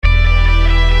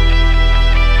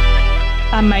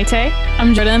I'm Maite.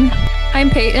 I'm Jordan.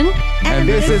 I'm Peyton. And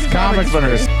this is Comics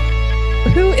Runners.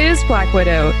 Who is Black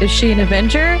Widow? Is she an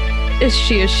Avenger? Is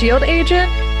she a S.H.I.E.L.D.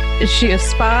 agent? Is she a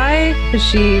spy? Is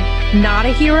she not a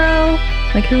hero?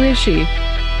 Like, who is she?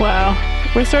 Wow.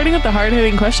 We're starting with the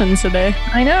hard-hitting questions today.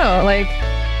 I know. Like,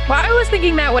 well, I was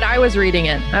thinking that when I was reading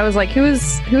it. I was like, who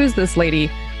is this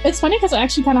lady? It's funny because I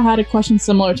actually kind of had a question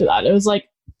similar to that. It was like,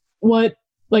 what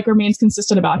remains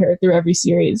consistent about her through every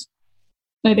series?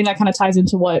 And I think that kind of ties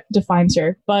into what defines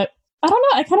her. But I don't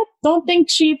know. I kind of don't think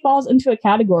she falls into a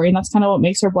category, and that's kind of what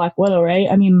makes her Black Widow, right?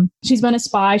 I mean, she's been a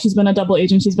spy, she's been a double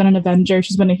agent, she's been an Avenger,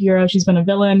 she's been a hero, she's been a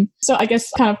villain. So I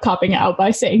guess kind of copping out by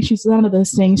saying she's none of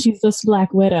those things. She's just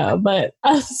Black Widow, but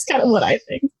that's kind of what I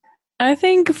think. I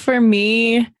think for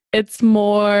me, it's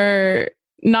more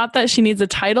not that she needs a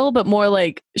title, but more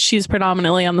like she's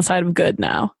predominantly on the side of good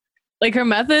now. Like her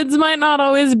methods might not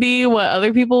always be what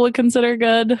other people would consider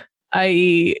good,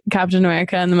 i.e. Captain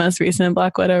America and the most recent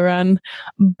Black Widow run.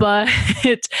 But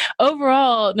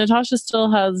overall, Natasha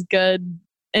still has good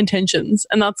intentions.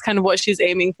 And that's kind of what she's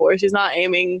aiming for. She's not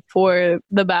aiming for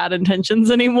the bad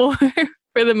intentions anymore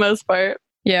for the most part.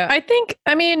 Yeah,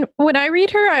 I mean, when I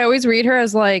read her, I always read her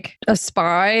as like a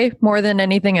spy more than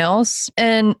anything else.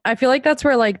 And I feel like that's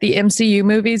where like the MCU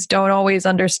movies don't always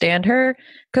understand her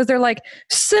because they're like,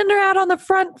 send her out on the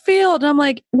front field. And I'm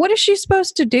like, what is she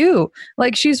supposed to do?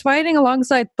 Like, she's fighting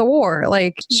alongside Thor.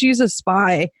 Like, she's a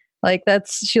spy. Like,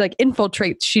 she like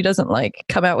infiltrates. She doesn't like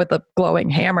come out with a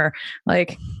glowing hammer.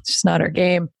 Like, it's just not her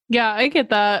game. Yeah, I get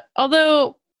that.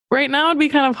 Although right now it'd be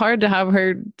kind of hard to have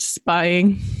her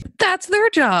spying. That's their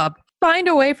job. Find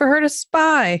a way for her to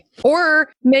spy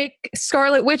or make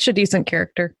Scarlet Witch a decent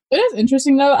character. It is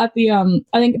interesting though at the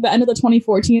I think at the end of the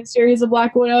 2014 series of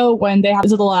Black Widow when they have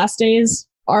the Last Days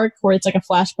arc where it's like a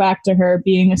flashback to her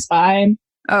being a spy.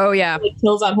 Oh yeah. It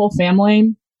kills that whole family.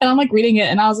 And I'm like reading it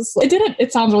and I was just like,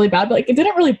 it sounds really bad, but like it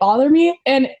didn't really bother me.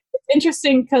 And it's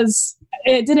interesting because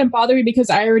it didn't bother me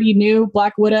because I already knew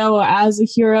Black Widow as a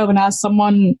hero and as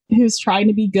someone who's trying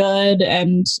to be good,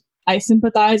 and I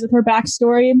sympathize with her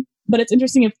backstory. But it's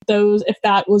interesting if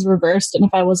that was reversed and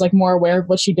if I was like more aware of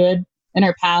what she did in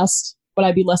her past, would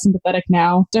I be less sympathetic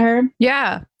now to her?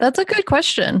 Yeah, that's a good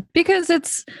question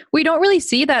because we don't really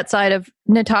see that side of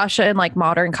Natasha in like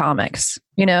modern comics,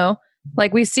 you know?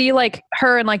 Like we see like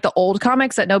her in like the old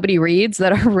comics that nobody reads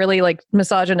that are really like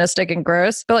misogynistic and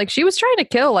gross. But like she was trying to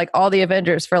kill like all the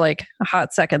Avengers for like a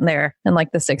hot second there in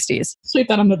like the 60s. Sweep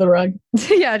that under the rug.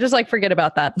 Yeah, just like forget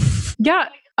about that. Yeah.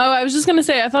 Oh, I was just going to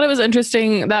say, I thought it was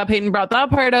interesting that Peyton brought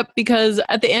that part up because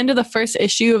at the end of the first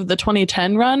issue of the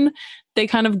 2010 run, they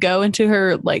kind of go into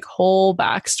her like whole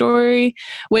backstory,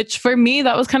 which for me,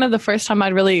 that was kind of the first time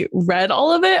I'd really read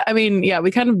all of it. I mean, yeah, we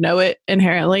kind of know it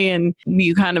inherently and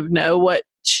you kind of know what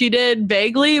she did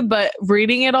vaguely, but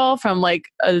reading it all from like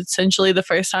essentially the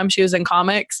first time she was in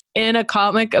comics in a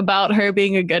comic about her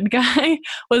being a good guy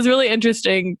was really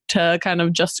interesting to kind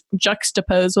of just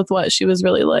juxtapose with what she was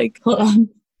really like. Hold on.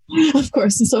 Of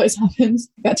course, this always happens.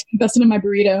 Got to invest in my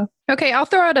burrito. Okay, I'll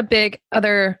throw out a big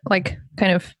other like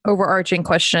kind of overarching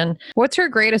question. What's her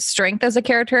greatest strength as a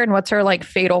character and what's her like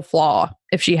fatal flaw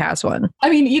if she has one? I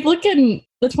mean, you look in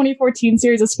the 2014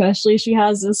 series especially, she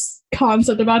has this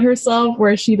concept about herself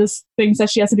where she just thinks that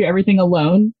she has to do everything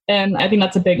alone. And I think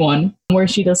that's a big one where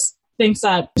she just thinks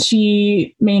that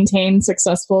she maintains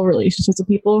successful relationships with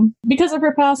people because of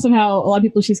her past and how a lot of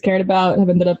people she's cared about have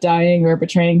ended up dying or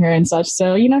betraying her and such.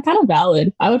 So, you know, kind of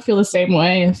valid. I would feel the same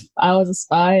way if I was a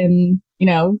spy and, you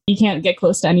know, you can't get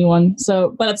close to anyone.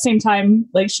 So, but at the same time,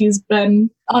 like she's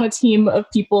been on a team of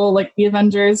people like the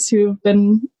Avengers who've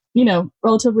been, you know,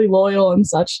 relatively loyal and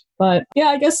such. But yeah,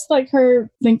 I guess like her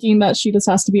thinking that she just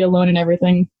has to be alone in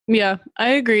everything. Yeah, I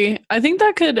agree. I think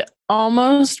that could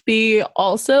almost be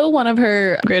also one of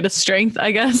her greatest strength,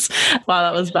 I guess. Wow,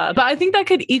 that was bad. But I think that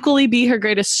could equally be her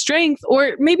greatest strength,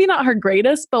 or maybe not her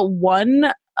greatest, but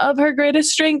one of her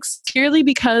greatest strengths, purely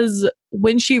because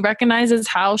when she recognizes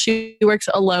how she works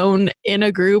alone in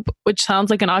a group, which sounds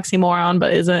like an oxymoron,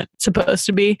 but isn't supposed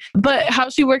to be, but how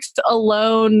she works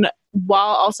alone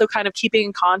while also kind of keeping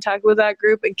in contact with that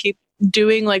group and keep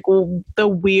doing like the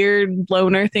weird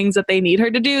loner things that they need her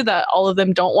to do that all of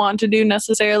them don't want to do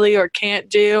necessarily or can't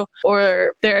do,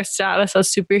 or their status as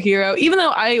superhero. Even though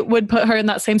I would put her in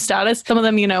that same status, some of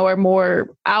them, you know, are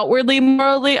more outwardly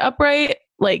morally upright,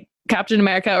 like Captain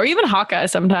America or even Hawkeye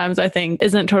sometimes, I think,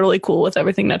 isn't totally cool with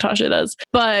everything Natasha does.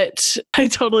 But I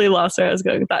totally lost where I was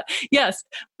going with that. Yes,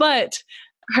 but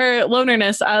her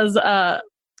lonerness as a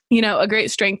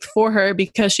great strength for her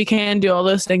because she can do all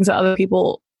those things that other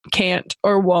people can't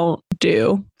or won't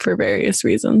do for various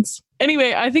reasons.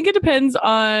 Anyway, I think it depends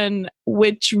on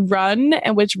which run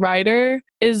and which writer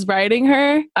is writing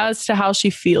her as to how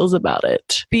she feels about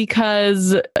it.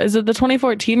 Because is it the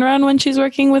 2014 run when she's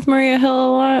working with Maria Hill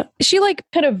a lot? She like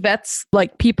kind of vets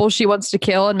like people she wants to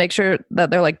kill and make sure that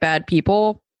they're like bad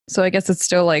people. So I guess it's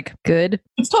still like good.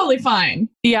 It's totally fine.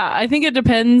 Yeah, I think it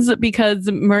depends because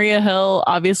Maria Hill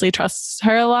obviously trusts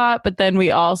her a lot, but then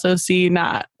we also see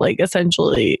Nat like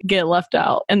essentially get left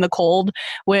out in the cold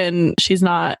when she's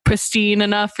not pristine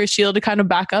enough for S.H.I.E.L.D. to kind of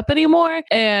back up anymore.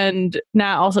 And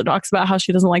Nat also talks about how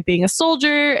she doesn't like being a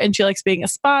soldier and she likes being a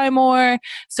spy more.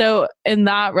 So in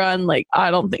that run, like, I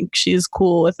don't think she's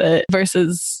cool with it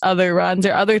versus other runs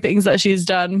or other things that she's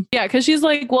done. Yeah, because she's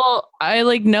like, well, I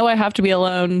like know I have to be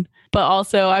alone, but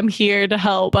also I'm here to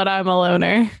help, but I'm a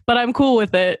loner. But I'm cool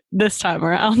with it this time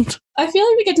around. I feel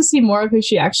like we get to see more of who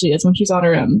she actually is when she's on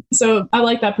her own. So I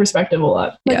like that perspective a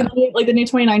lot. Like, Yeah. the new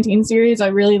 2019 series, I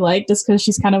really like just because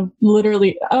she's kind of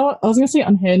literally, I was going to say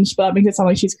unhinged, but that makes it sound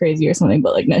like she's crazy or something.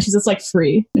 But like, no, she's just like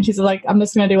free. And she's like, I'm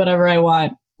just going to do whatever I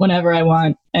want, whenever I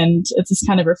want. And it's just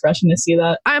kind of refreshing to see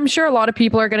that. I'm sure a lot of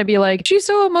people are going to be like, she's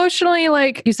so emotionally,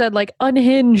 like you said, like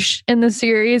unhinged in the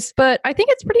series. But I think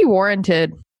it's pretty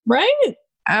warranted. Right?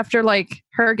 After like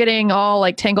her getting all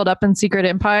like tangled up in Secret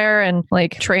Empire and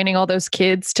like training all those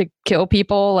kids to kill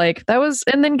people, like that was,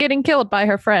 and then getting killed by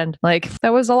her friend, like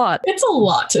that was a lot. It's a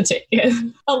lot to take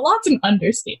in. A lot's an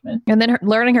understatement. And then her,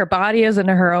 learning her body isn't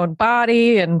her own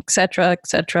body, and etc.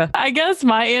 etc. I guess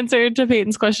my answer to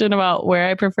Peyton's question about where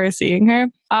I prefer seeing her,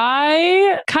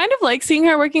 I kind of like seeing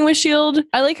her working with S.H.I.E.L.D.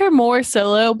 I like her more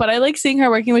solo, but I like seeing her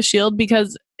working with S.H.I.E.L.D.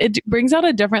 because it brings out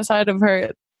a different side of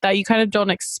her that you kind of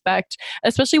don't expect,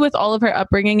 especially with all of her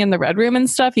upbringing in the Red Room and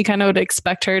stuff. You kind of would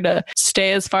expect her to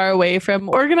stay as far away from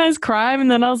organized crime. And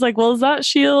then I was like, well, is that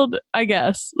S.H.I.E.L.D.? I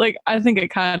guess. Like, I think it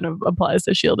kind of applies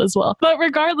to S.H.I.E.L.D. as well. But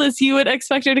regardless, you would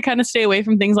expect her to kind of stay away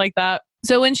from things like that.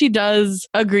 So when she does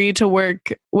agree to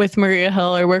work with Maria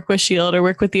Hill or work with S.H.I.E.L.D. or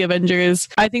work with the Avengers,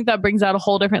 I think that brings out a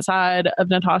whole different side of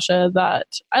Natasha that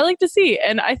I like to see.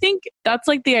 And I think that's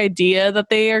like the idea that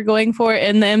they are going for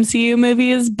in the MCU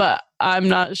movies, but I'm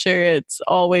not sure it's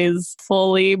always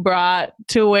fully brought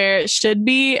to where it should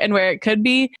be and where it could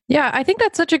be. Yeah, I think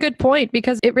that's such a good point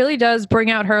because it really does bring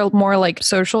out her more like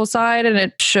social side, and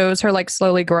it shows her like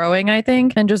slowly growing, I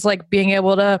think, and just like being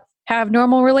able to have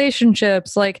normal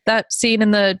relationships, like that scene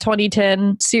in the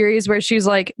 2010 series where she's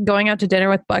like going out to dinner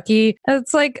with Bucky.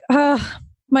 It's like,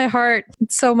 my heart.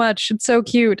 It's so much. It's so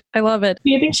cute. I love it.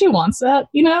 Do you think she wants that?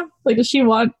 You know, like, does she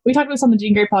want? We talked about this on the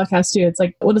Jean Grey podcast too. It's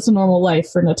like, what is a normal life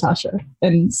for Natasha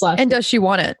and slash? And does she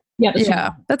want it? Yeah, Yeah,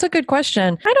 that's a good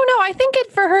question. I don't know. I think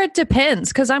it for her, it depends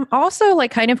because I'm also like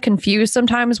kind of confused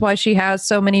sometimes why she has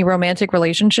so many romantic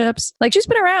relationships. Like she's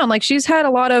been around, like she's had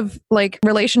a lot of like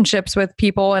relationships with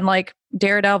people and like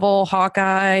Daredevil,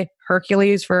 Hawkeye,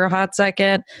 Hercules for a hot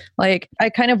second. Like I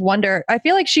kind of wonder, I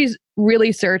feel like she's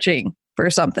really searching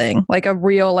for something like a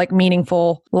real, like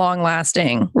meaningful, long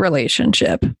lasting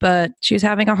relationship, but she's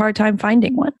having a hard time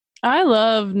finding one. I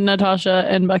love Natasha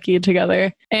and Bucky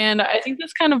together. And I think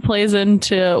this kind of plays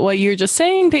into what you're just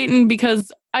saying, Peyton,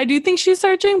 because I do think she's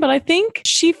searching, but I think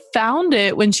she found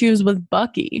it when she was with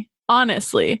Bucky,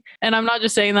 honestly. And I'm not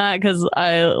just saying that because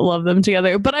I love them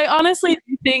together, but I honestly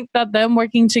think that them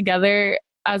working together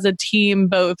as a team,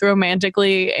 both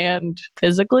romantically and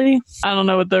physically. I don't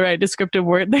know what the right descriptive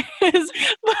word there is,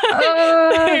 but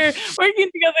they're working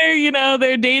together, you know,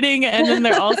 they're dating and then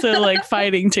they're also like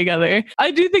fighting together.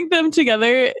 I do think them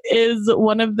together is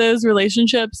one of those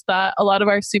relationships that a lot of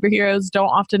our superheroes don't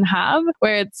often have,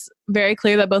 where it's very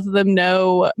clear that both of them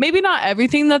know maybe not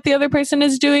everything that the other person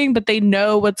is doing, but they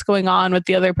know what's going on with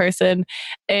the other person.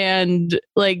 And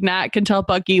like Nat can tell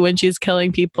Bucky when she's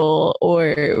killing people,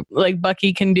 or like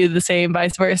Bucky can do the same,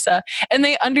 vice versa. And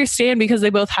they understand because they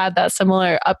both had that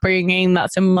similar upbringing,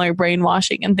 that similar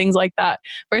brainwashing and things like that,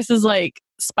 versus like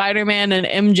Spider-Man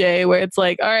and MJ, where it's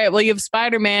like, all right, well, you have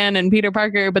Spider-Man and Peter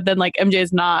Parker, but then like MJ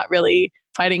is not really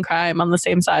fighting crime on the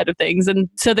same side of things. And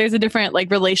so there's a different like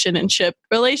relationship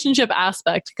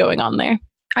aspect going on there.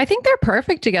 I think they're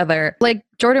perfect together. Like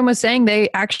Jordan was saying, they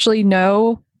actually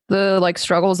know the like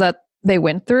struggles that they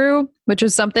went through, which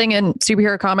is something in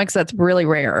superhero comics that's really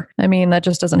rare. I mean, that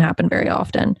just doesn't happen very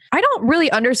often. I don't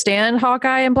really understand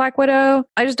Hawkeye and Black Widow.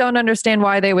 I just don't understand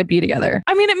why they would be together.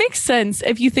 I mean, it makes sense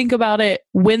if you think about it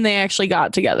when they actually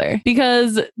got together,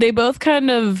 because they both kind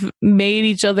of made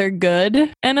each other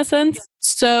good in a sense.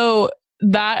 So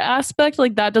that aspect,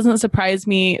 like that doesn't surprise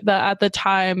me that at the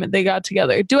time they got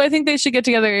together. Do I think they should get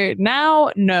together now?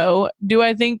 No. Do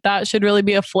I think that should really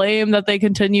be a flame that they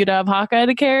continue to have Hawkeye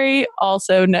to carry?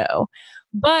 Also, no.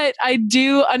 But I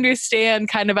do understand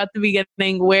kind of at the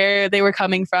beginning where they were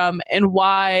coming from and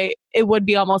why it would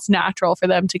be almost natural for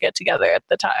them to get together at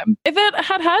the time. If it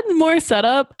had more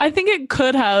setup, I think it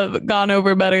could have gone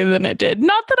over better than it did.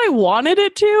 Not that I wanted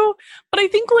it to, but I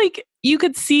think like you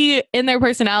could see in their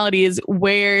personalities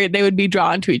where they would be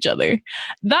drawn to each other.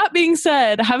 That being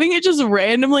said, having it just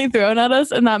randomly thrown at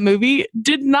us in that movie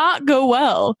did not go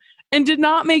well and did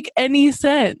not make any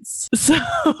sense. So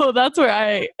that's where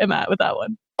I am at with that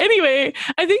one. Anyway,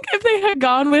 I think if they had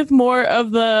gone with more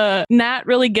of the Nat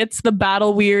really gets the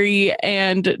battle weary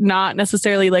and not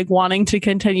necessarily like wanting to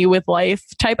continue with life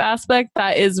type aspect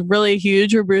that is really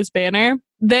huge for Bruce Banner,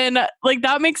 then like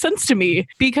that makes sense to me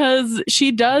because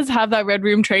she does have that Red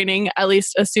Room training, at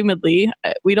least assumedly.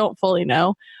 We don't fully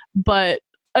know, but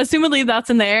assumedly that's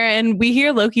in there. And we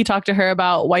hear Loki talk to her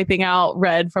about wiping out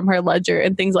Red from her ledger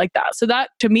and things like that. So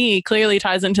that to me clearly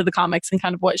ties into the comics and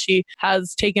kind of what she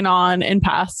has taken on in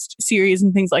past series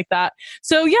and things like that.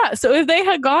 So yeah, so if they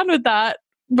had gone with that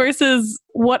versus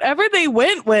whatever they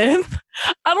went with,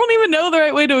 I don't even know the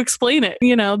right way to explain it.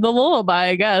 You know, the lullaby,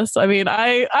 I guess. I mean,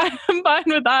 I'm fine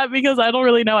with that because I don't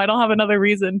really know. I don't have another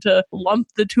reason to lump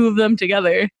the two of them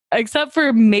together. Except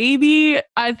for maybe,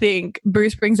 I think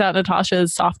Bruce brings out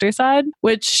Natasha's softer side,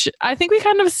 which I think we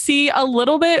kind of see a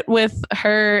little bit with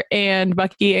her and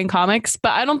Bucky in comics,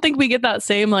 but I don't think we get that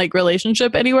same like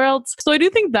relationship anywhere else. So I do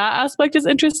think that aspect is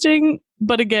interesting.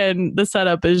 But again, the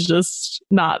setup is just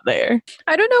not there.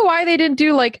 I don't know why they didn't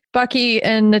do like Bucky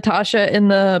and Natasha in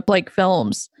the like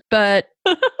films, but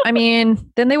I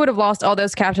mean, then they would have lost all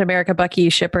those Captain America Bucky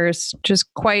shippers,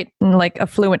 just quite like a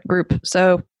fluent group.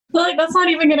 So But like that's not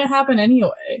even going to happen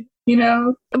anyway, you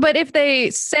know? But if they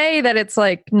say that it's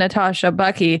like Natasha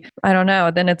Bucky, I don't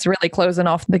know, then it's really closing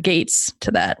off the gates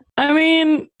to that. I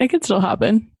mean, it could still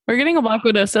happen. We're getting a Black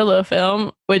Widow solo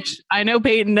film, which I know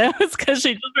Peyton knows because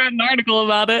she just read an article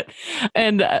about it.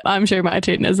 And I'm sure my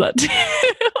Peyton knows that too.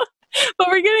 But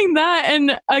we're getting that.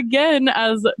 And again,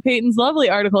 as Peyton's lovely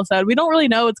article said, we don't really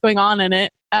know what's going on in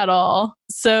it at all.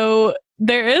 So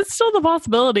there is still the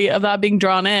possibility of that being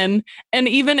drawn in. And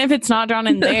even if it's not drawn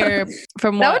in there,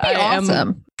 from what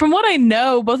from what I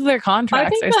know, both of their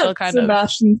contracts are still kind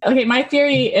Sebastian. Okay, my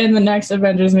theory in the next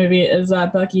Avengers movie is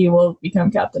that Bucky will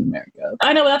become Captain America.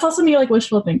 I know, but that's also me like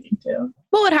wishful thinking too.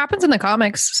 Well, it happens in the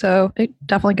comics, so it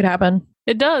definitely could happen.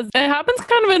 It does. It happens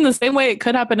kind of in the same way it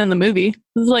could happen in the movie.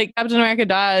 It's like Captain America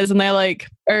dies and they're like,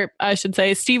 or I should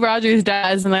say Steve Rogers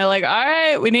dies and they're like, all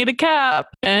right, we need a Cap.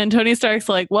 And Tony Stark's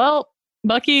like, well,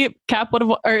 Bucky, Cap would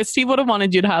have, or Steve would have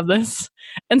wanted you to have this.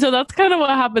 And so that's kind of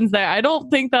what happens there. I don't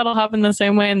think that'll happen the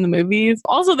same way in the movies.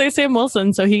 Also, there's Sam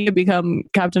Wilson, so he could become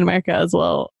Captain America as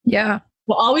well. Yeah.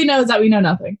 Well, all we know is that we know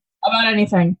nothing about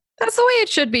anything. That's the way it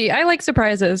should be. I like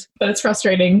surprises. But it's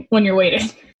frustrating when you're waiting.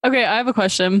 Okay, I have a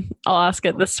question. I'll ask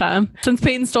it this time. Since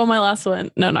Peyton stole my last one.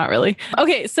 No, not really.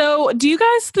 Okay, so do you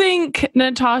guys think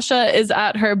Natasha is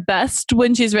at her best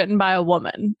when she's written by a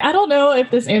woman? I don't know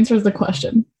if this answers the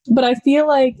question, but I feel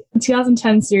like the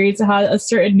 2010 series had a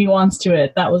certain nuance to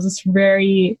it that was just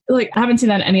very, like, I haven't seen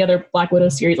that in any other Black Widow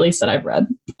series, at least that I've read.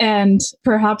 And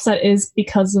perhaps that is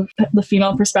because of the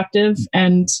female perspective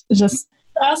and just...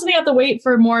 I also think I have to wait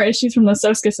for more issues from the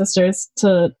Soska sisters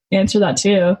to answer that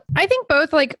too. I think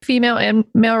both like female and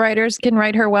male writers can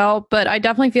write her well, but I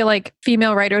definitely feel like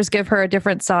female writers give her a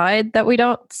different side that we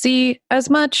don't see as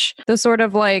much. The sort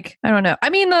of like, I don't know.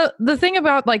 I mean, the thing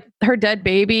about like her dead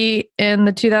baby in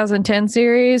the 2010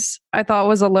 series, I thought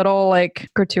was a little like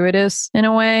gratuitous in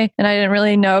a way. And I didn't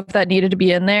really know if that needed to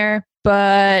be in there.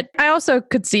 But I also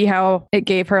could see how it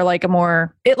gave her like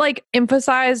it like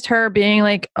emphasized her being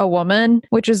like a woman,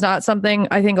 which is not something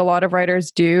I think a lot of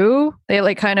writers do. They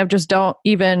like kind of just don't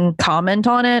even comment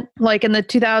on it. Like in the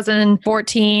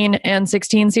 2014 and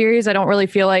 16 series, I don't really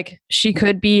feel like she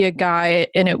could be a guy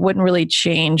and it wouldn't really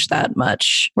change that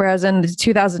much. Whereas in the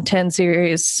 2010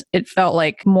 series, it felt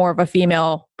like more of a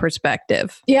female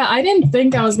perspective. Yeah, I didn't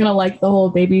think I was going to like the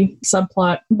whole baby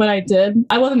subplot, but I did.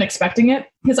 I wasn't expecting it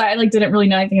because I like didn't really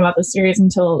know anything about the series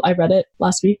until I read it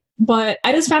last week. But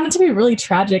I just found it to be really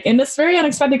tragic. And it's very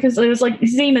unexpected because it was like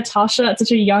seeing Natasha at such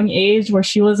a young age where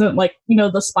she wasn't like, you know,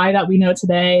 the spy that we know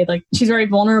today. Like she's very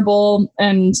vulnerable.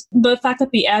 And the fact at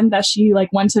the end that she like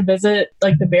went to visit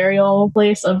like the burial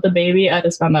place of the baby, I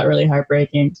just found that really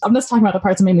heartbreaking. I'm just talking about the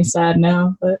parts that made me sad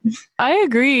now. But I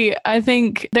agree. I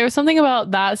think there was something about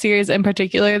that series in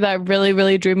particular that really,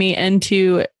 really drew me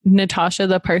into Natasha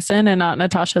the person and not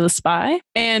Natasha the spy.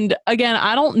 And again,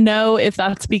 I don't know if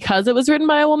that's because it was written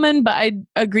by a woman, but I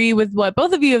agree with what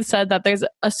both of you have said, that there's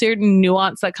a certain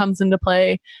nuance that comes into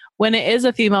play when it is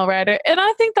a female writer. And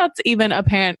I think that's even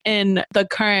apparent in the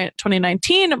current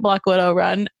 2019 Black Widow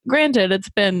run. Granted, it's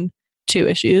been 2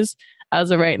 issues as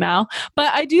of right now,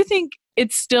 but I do think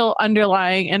it's still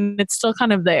underlying and it's still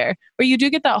kind of there where you do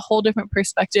get that whole different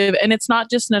perspective. And it's not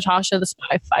just Natasha the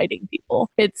spy fighting people.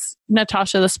 It's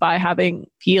Natasha the spy having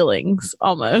feelings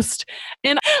almost.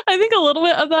 And I think a little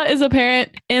bit of that is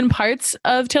apparent in parts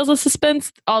of Tales of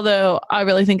Suspense, although I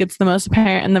really think it's the most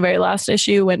apparent in the very last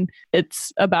issue when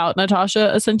it's about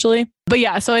Natasha essentially. But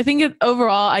yeah, so I think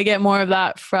overall I get more of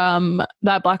that from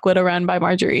that Black Widow run by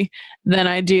Marjorie than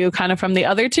I do kind of from the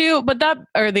other 2, but that,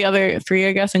 or the other 3,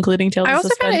 I guess, including Tales of Suspense. I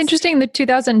also found it interesting the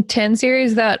 2010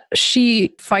 series that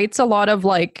she fights a lot of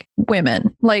like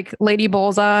women, like Lady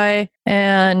Bullseye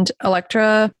and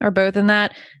Elektra are both in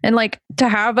that. And like to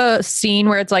have a scene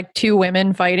where it's like 2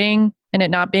 women fighting and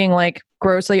it not being like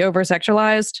grossly over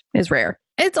sexualized is rare.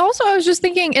 It's also, I was just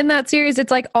thinking in that series,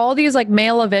 it's like all these like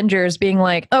male Avengers being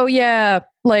like, oh yeah,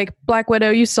 like Black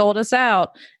Widow, you sold us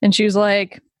out. And she was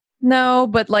like, no,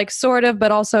 but like sort of,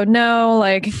 but also no,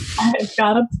 like I've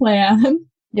got a plan.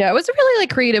 Yeah, it was a really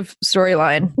like creative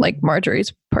storyline, like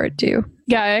Marjorie's part 2.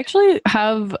 Yeah, I actually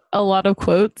have a lot of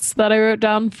quotes that I wrote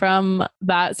down from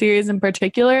that series in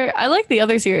particular. I like the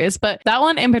other series, but that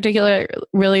one in particular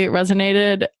really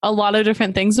resonated a lot of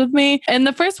different things with me. And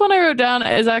the first one I wrote down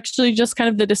is actually just kind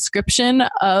of the description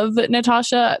of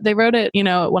Natasha. They wrote it, you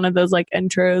know, one of those like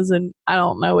intros, and I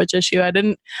don't know which issue. I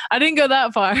didn't go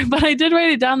that far, but I did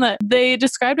write it down that they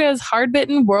described it as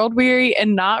hard-bitten, world-weary,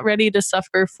 and not ready to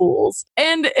suffer fools.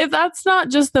 And if that's not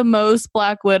just the most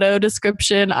Black Widow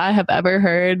description I have ever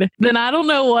heard, then I don't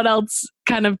know what else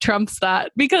kind of trumps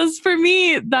that. Because for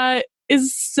me, that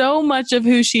is so much of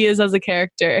who she is as a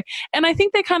character. And I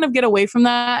think they kind of get away from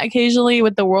that occasionally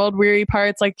with the world weary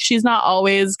parts. Like she's not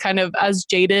always kind of as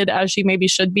jaded as she maybe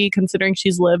should be, considering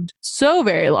she's lived so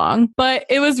very long. But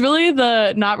it was really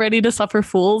the not ready to suffer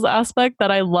fools aspect that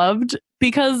I loved,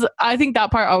 because I think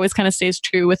that part always kind of stays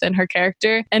true within her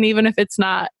character. And even if it's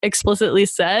not explicitly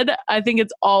said, I think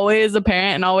it's always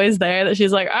apparent and always there that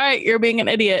she's like, all right, you're being an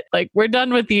idiot. Like, we're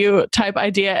done with you type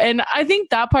idea. And I think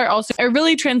that part also it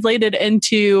really translated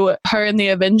into her in the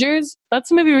Avengers. That's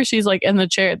the movie where she's like in the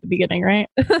chair at the beginning, right?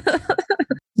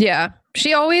 Yeah.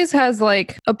 She always has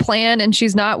like a plan and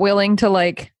she's not willing to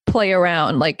like play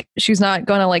around. Like she's not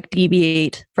going to like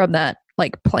deviate from that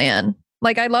like plan.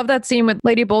 Like, I love that scene with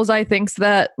Lady Bullseye thinks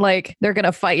that, like, they're going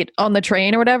to fight on the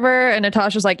train or whatever. And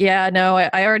Natasha's like, yeah, no,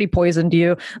 I already poisoned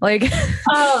you. Like,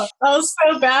 oh, that was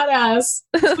so badass.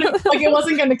 Like, it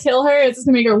wasn't going to kill her. It's just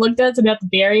going to make her look dead, so they have to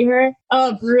bury her.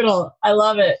 Oh, brutal. I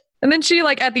love it. And then she,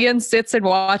 like, at the end sits and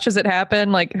watches it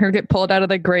happen, like, her get pulled out of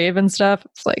the grave and stuff.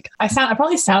 It's like... I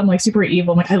probably sound, like, super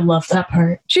evil. Like, I love that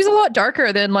part. She's a lot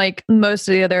darker than, like, most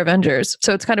of the other Avengers.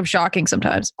 So it's kind of shocking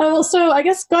sometimes. Oh, so I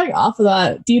guess going off of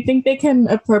that, do you think they can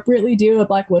appropriately do a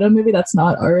Black Widow movie that's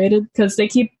not R-rated? Because they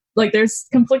keep, like, there's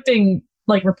conflicting,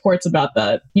 like, reports about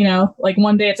that, you know? Like,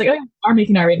 one day it's like, oh, yeah, we are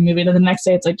making an R-rated movie. Then the next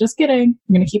day it's like, just kidding.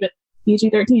 I'm going to keep it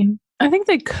PG-13. I think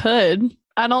they could.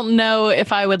 I don't know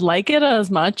if I would like it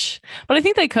as much, but I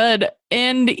think they could.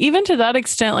 And even to that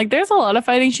extent, like there's a lot of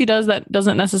fighting she does that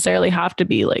doesn't necessarily have to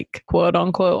be like quote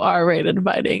unquote R-rated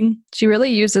fighting. She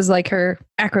really uses like her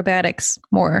acrobatics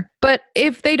more. But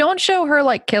if they don't show her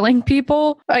like killing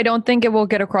people, I don't think it will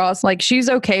get across. Like she's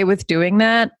okay with doing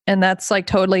that. And that's like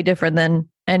totally different than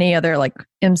any other like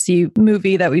MCU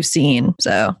movie that we've seen.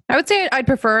 So I would say I'd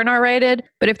prefer an R-rated,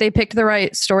 but if they picked the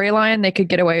right storyline, they could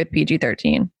get away with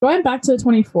PG-13. Going back to the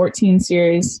 2014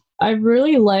 series, I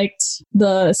really liked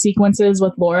the sequences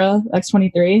with Laura,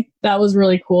 X-23. That was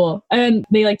really cool. And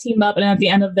they like team up, and at the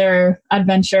end of their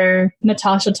adventure,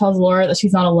 Natasha tells Laura that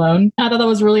she's not alone. And I thought that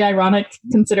was really ironic,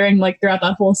 considering like throughout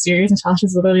that whole series,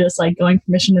 Natasha's literally just like going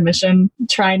from mission to mission,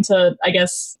 trying to, I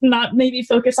guess, not maybe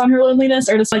focus on her loneliness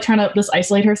or just like trying to just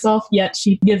isolate herself, yet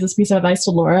she gives this piece of advice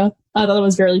to Laura. I thought it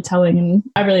was very telling, and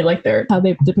I really liked how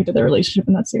they depicted their relationship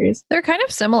in that series. They're kind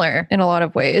of similar in a lot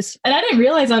of ways. And I didn't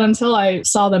realize that until I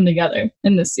saw them together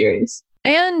in this series.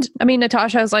 And I mean,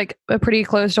 Natasha has like a pretty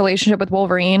close relationship with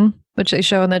Wolverine, which they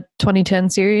show in the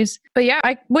 2010 series. But yeah,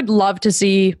 I would love to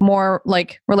see more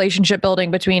like relationship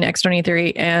building between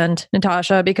X-23 and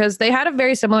Natasha, because they had a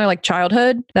very similar like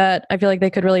childhood that I feel like they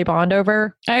could really bond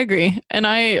over. I agree. And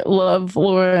I love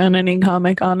Laura in any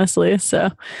comic, honestly.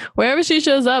 So wherever she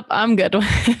shows up, I'm good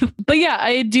with. But yeah,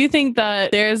 I do think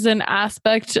that there's an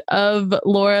aspect of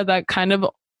Laura that kind of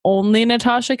only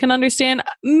Natasha can understand.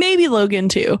 Maybe Logan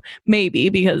too. Maybe,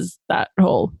 because that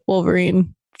whole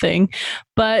Wolverine thing.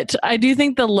 But I do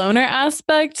think the loner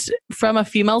aspect from a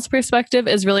female's perspective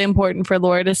is really important for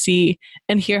Laura to see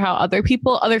and hear how other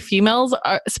females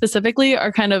are specifically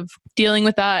are kind of dealing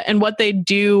with that and what they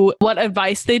do, what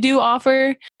advice they do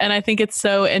offer. And I think it's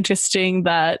so interesting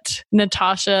that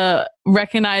Natasha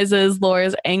recognizes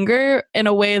Laura's anger in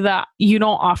a way that you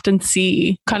don't often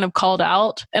see kind of called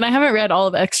out. And I haven't read all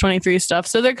of X23 stuff,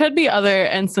 so there could be other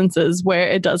instances where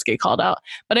it does get called out.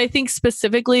 But I think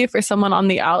specifically for someone on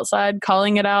the outside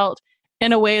calling it out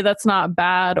in a way that's not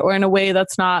bad or in a way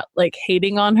that's not like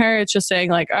hating on her, it's just saying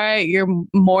like, all right, you're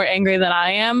more angry than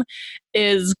I am,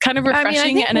 is kind of refreshing. I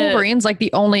think and Wolverine's like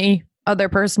the only other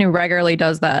person who regularly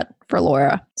does that for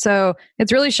Laura. So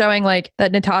it's really showing like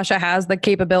that Natasha has the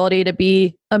capability to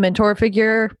be a mentor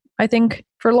figure, I think,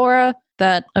 for Laura,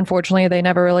 that unfortunately they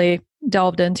never really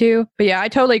delved into. But yeah, I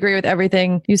totally agree with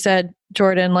everything you said,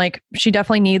 Jordan. Like she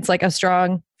definitely needs like a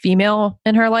strong female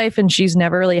in her life, and she's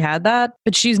never really had that,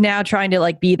 but she's now trying to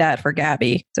like be that for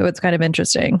Gabby. So it's kind of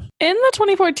interesting. In the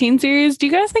 2014 series, do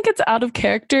you guys think it's out of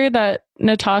character that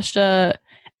Natasha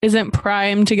isn't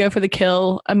primed to go for the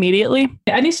kill immediately?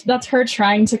 I think that's her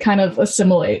trying to kind of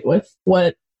assimilate with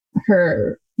what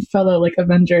her fellow like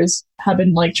Avengers have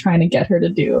been like trying to get her to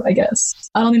do, I guess.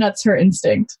 I don't think that's her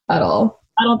instinct at all.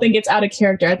 I don't think it's out of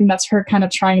character. I think that's her kind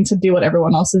of trying to do what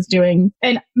everyone else is doing.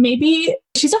 And maybe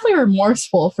she's definitely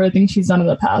remorseful for the things she's done in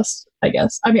the past, I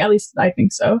guess. I mean, at least I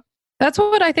think so. That's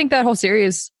what I think that whole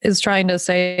series is trying to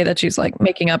say, that she's like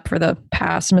making up for the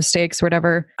past mistakes or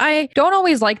whatever. I don't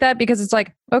always like that because it's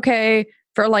like, okay,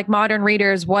 for like modern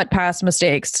readers, what past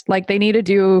mistakes? Like they need to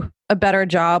do a better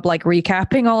job like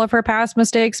recapping all of her past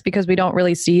mistakes because we don't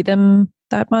really see them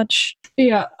that much.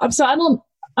 Yeah. So I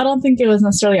don't think it was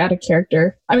necessarily out of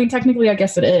character. I mean, technically, I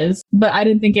guess it is, but I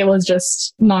didn't think it was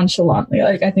just nonchalantly.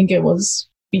 Like, I think it was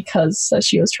because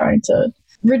she was trying to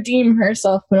redeem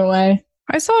herself in a way.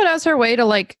 I saw it as her way to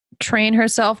like train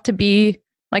herself to be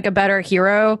like a better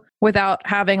hero without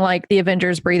having like the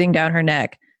Avengers breathing down her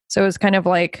neck. So it was kind of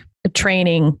like a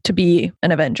training to be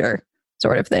an Avenger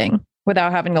sort of thing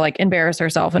without having to like embarrass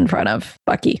herself in front of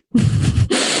Bucky.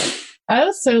 I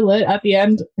was so lit at the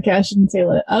end. Okay, I shouldn't say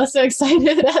lit. I was so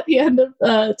excited at the end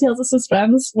of Tales of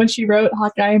Suspense when she wrote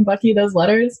Hawkeye and Bucky those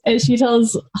letters. And she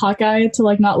tells Hawkeye to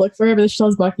like not look for her, but she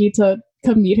tells Bucky to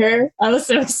come meet her. I was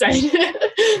so excited.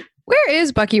 Where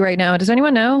is Bucky right now? Does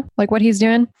anyone know like what he's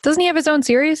doing? Doesn't he have his own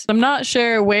series? I'm not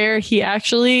sure where he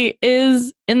actually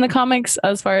is in the comics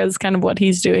as far as kind of what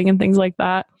he's doing and things like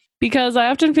that. Because I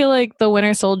often feel like the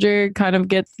Winter Soldier kind of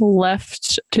gets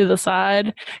left to the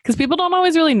side because people don't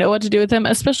always really know what to do with him,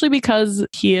 especially because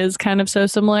he is kind of so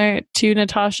similar to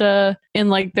Natasha in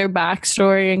like their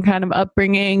backstory and kind of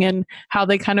upbringing and how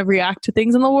they kind of react to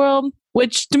things in the world,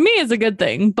 which to me is a good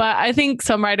thing. But I think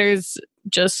some writers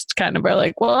just kind of are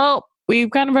like, well, we've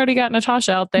kind of already got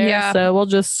Natasha out there, so we'll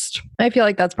just... I feel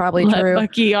like that's probably true.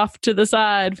 Bucky off to the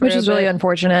side. Which is really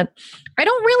unfortunate. I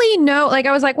don't really know. Like,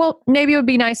 I was like, well, maybe it would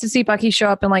be nice to see Bucky show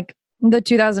up in like the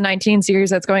 2019 series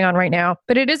that's going on right now.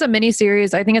 But it is a mini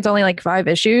series. I think it's only like 5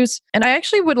 issues. And I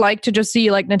actually would like to just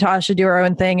see like Natasha do her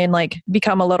own thing and like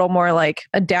become a little more like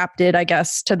adapted, I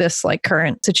guess, to this like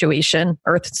current situation,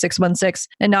 Earth 616,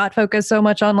 and not focus so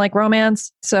much on like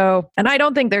romance. So, and I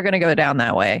don't think they're going to go down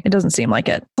that way. It doesn't seem like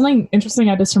it. Something interesting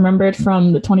I just remembered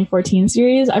from the 2014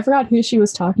 series. I forgot who she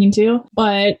was talking to,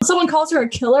 but someone calls her a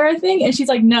killer, I think. And she's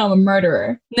like, no, I'm a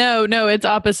murderer. No, it's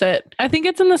opposite. I think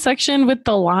it's in the section with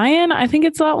the lion. I think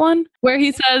it's that one where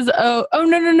he says, oh,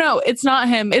 no, it's not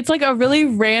him. It's like a really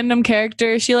random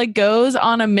character. She like goes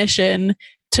on a mission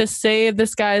to save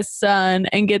this guy's son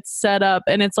and gets set up.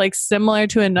 And it's like similar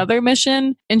to another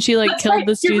mission. And she like killed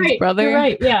this dude's brother. You're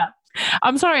right. Yeah.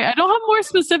 I'm sorry. I don't have more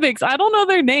specifics. I don't know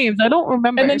their names. I don't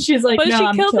remember. And then she's like, but no,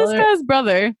 she killed this guy's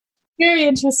brother. Very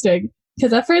interesting.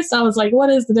 Because at first I was like, what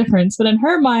is the difference? But in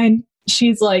her mind,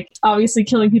 she's like obviously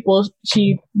killing people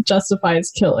she justifies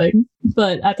killing,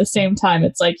 but at the same time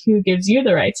it's like, who gives you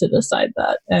the right to decide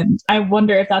that? And I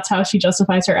wonder if that's how she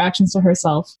justifies her actions to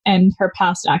herself and her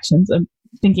past actions, and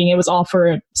thinking it was all for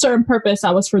a certain purpose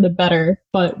that was for the better,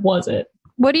 but was it?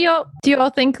 What do y'all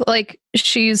think like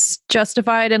she's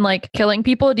justified in like killing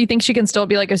people? Do you think she can still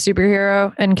be like a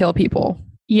superhero and kill people?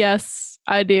 Yes,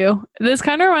 I do. This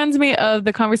kind of reminds me of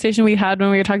the conversation we had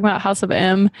when we were talking about House of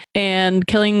M and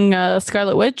killing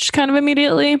Scarlet Witch kind of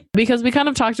immediately, because we kind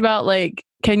of talked about like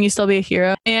can you still be a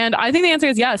hero? And I think the answer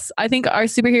is yes. I think our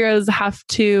superheroes have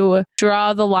to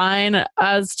draw the line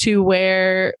as to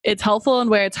where it's helpful and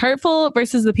where it's hurtful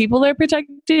versus the people they're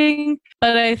protecting.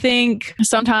 But I think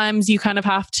sometimes you kind of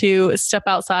have to step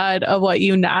outside of what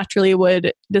you naturally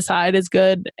would decide is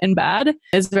good and bad,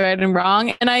 is right and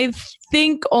wrong. And I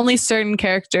think only certain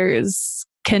characters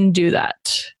can do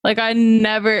that. Like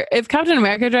if Captain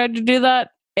America tried to do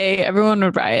that, A, everyone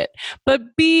would riot. But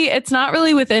B, it's not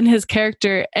really within his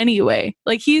character anyway.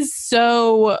 Like he's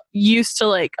so used to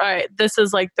like, all right, this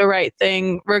is like the right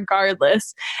thing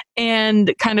regardless.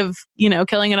 And kind of,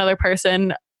 killing another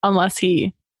person unless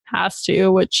he has to,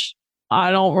 which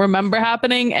I don't remember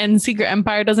happening. And Secret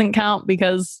Empire doesn't count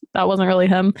because that wasn't really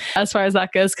him as far as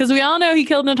that goes. Because we all know he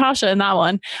killed Natasha in that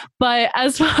one. But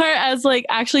as far as like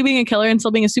actually being a killer and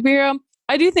still being a superhero,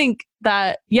 I do think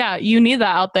that, yeah, you need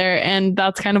that out there. And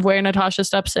that's kind of where Natasha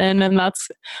steps in. And that's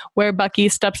where Bucky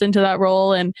steps into that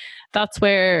role. And that's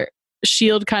where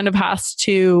S.H.I.E.L.D. kind of has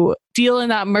to deal in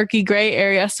that murky gray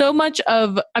area. So much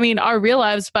of, our real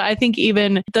lives, but I think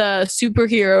even the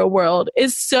superhero world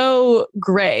is so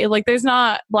gray. Like there's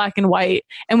not black and white.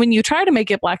 And when you try to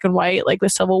make it black and white, like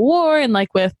with Civil War and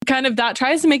like with kind of that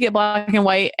tries to make it black and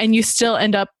white, and you still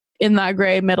end up in that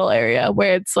gray middle area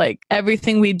where it's like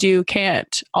everything we do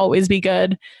can't always be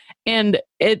good. And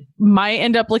it might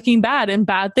end up looking bad and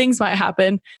bad things might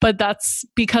happen. But that's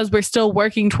because we're still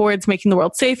working towards making the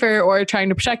world safer or trying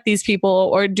to protect these people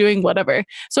or doing whatever.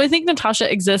 So I think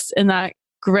Natasha exists in that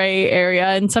gray area.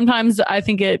 And sometimes I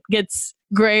think it gets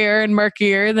grayer and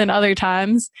murkier than other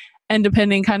times. And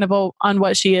depending kind of on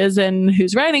what she is and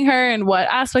who's writing her and what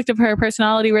aspect of her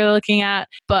personality we're looking at.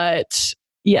 But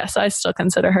yes, I still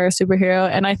consider her a superhero.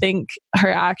 And I think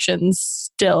her actions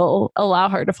still allow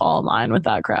her to fall in line with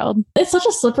that crowd. It's such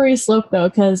a slippery slope, though,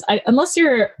 because unless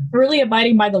you're really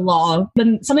abiding by the law,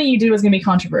 then something you do is going to be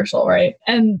controversial, right?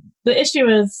 And the issue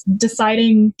is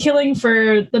deciding killing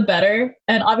for the better.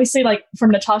 And obviously, like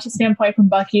from Natasha's standpoint, from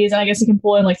Bucky's, and I guess you can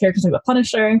pull in like characters like the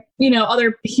Punisher,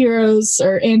 other heroes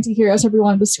or anti-heroes, however you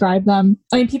want to describe them.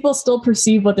 People still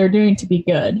perceive what they're doing to be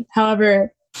good.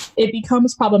 However, it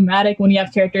becomes problematic when you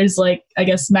have characters like, I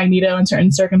guess, Magneto in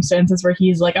certain circumstances where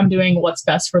he's like, I'm doing what's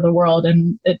best for the world.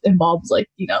 And it involves like,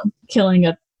 killing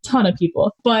a ton of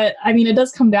people. But it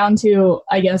does come down to,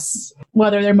 I guess,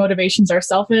 whether their motivations are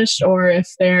selfish or if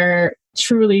they're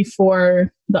truly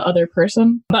for the other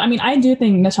person. But I do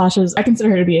think I consider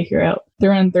her to be a hero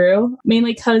through and through,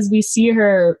 mainly because we see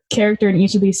her character in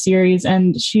each of these series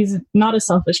and she's not a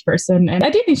selfish person. And I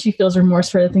do think she feels remorse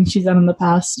for the things she's done in the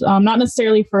past. Not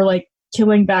necessarily for like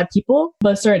killing bad people,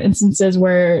 but certain instances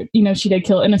where, she did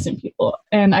kill innocent people.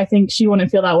 And I think she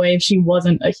wouldn't feel that way if she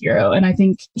wasn't a hero. And I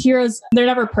think heroes, they're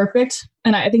never perfect.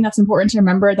 And I think that's important to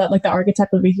remember that like the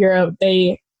archetype of a hero,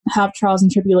 they have trials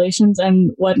and tribulations, and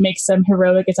what makes them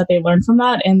heroic is that they learn from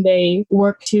that and they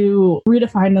work to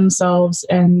redefine themselves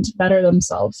and better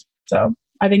themselves. So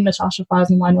I think Natasha falls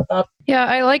in line with that. Yeah,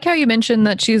 I like how you mentioned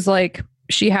that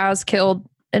she has killed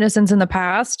innocents in the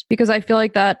past, because I feel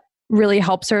like that really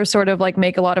helps her sort of like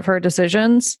make a lot of her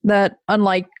decisions, that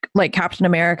unlike like Captain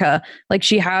America, like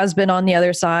she has been on the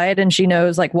other side and she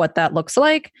knows like what that looks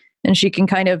like, and she can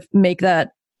kind of make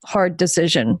that hard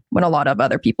decision when a lot of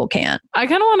other people can't. I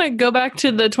kind of want to go back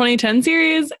to the 2010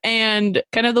 series and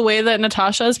kind of the way that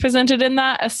Natasha is presented in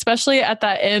that, especially at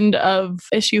that end of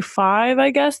issue 5,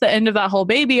 I guess, the end of that whole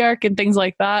baby arc and things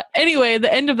like that. Anyway,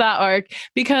 the end of that arc,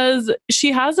 because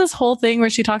she has this whole thing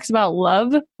where she talks about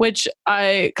love, which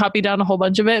I copied down a whole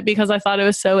bunch of it because I thought it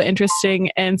was so interesting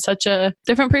and such a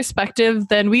different perspective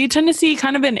than we tend to see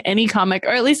kind of in any comic,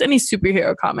 or at least any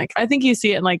superhero comic. I think you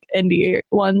see it in like indie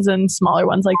ones and smaller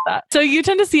ones like that. So you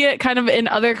tend to see it kind of in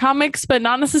other comics, but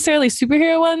not necessarily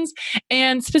superhero ones.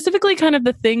 And specifically kind of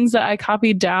the things that I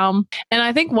copied down. And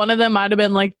I think one of them might have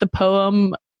been like the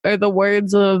poem or the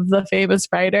words of the famous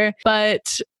writer.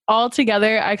 But all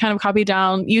together, I kind of copied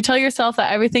down, you tell yourself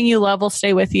that everything you love will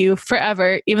stay with you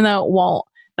forever, even though it won't.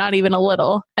 Not even a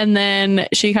little. And then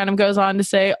she kind of goes on to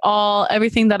say,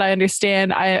 everything that I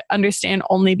understand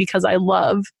only because I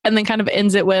love. And then kind of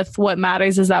ends it with, what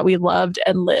matters is that we loved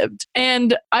and lived.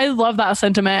 And I love that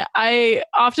sentiment. I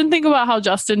often think about how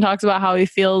Justin talks about how he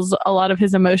feels a lot of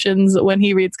his emotions when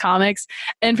he reads comics.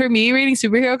 And for me, reading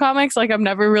superhero comics, like I'm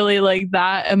never really like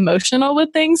that emotional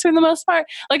with things for the most part.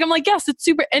 Like I'm like, yes, it's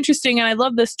super interesting and I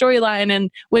love this storyline. And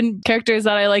when characters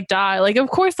that I like die, like of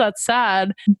course that's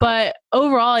sad. But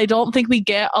overall, I don't think we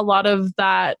get a lot of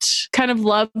that kind of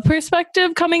love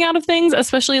perspective coming out of things,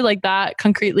 especially like that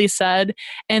concretely said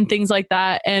and things like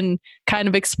that. And kind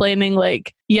of explaining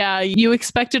like, yeah, you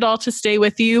expect it all to stay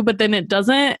with you, but then it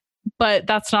doesn't. but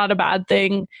that's not a bad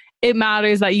thing. It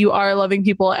matters that you are loving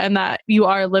people and that you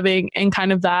are living in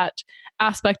kind of that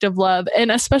aspect of love.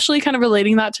 And especially kind of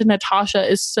relating that to Natasha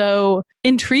is so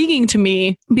intriguing to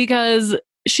me because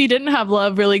she didn't have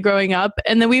love really growing up.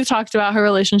 And then we've talked about her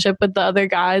relationship with the other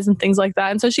guys and things like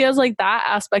that. And so she has like that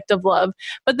aspect of love.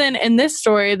 But then in this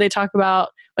story, they talk about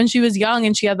when she was young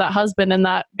and she had that husband and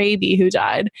that baby who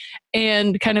died.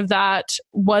 And kind of that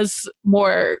was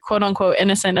more quote unquote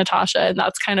innocent Natasha. And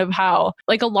that's kind of how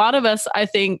like a lot of us, I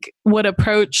think, would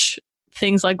approach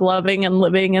things like loving and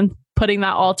living and putting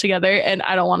that all together. And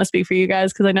I don't want to speak for you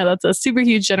guys because I know that's a super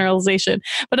huge generalization.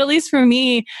 But at least for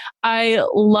me, I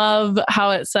love how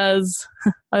it says,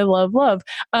 I love love.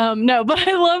 No, but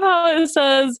I love how it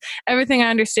says everything I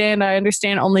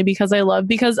understand only because I love.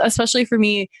 Because especially for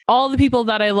me, all the people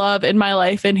that I love in my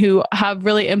life and who have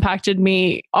really impacted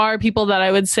me are people that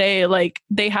I would say like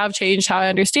they have changed how I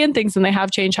understand things and they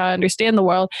have changed how I understand the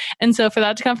world. And so for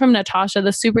that to come from Natasha,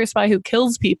 the super spy who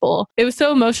kills people, it was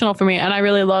so emotional for me. And I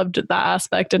really loved that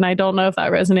aspect. And I don't know if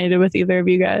that resonated with either of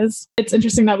you guys. It's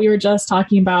interesting that we were just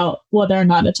talking about whether or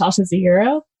not Natasha's a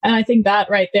hero. And I think that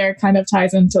right there kind of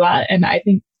ties into that. And I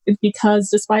think it's because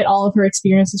despite all of her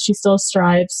experiences, she still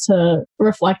strives to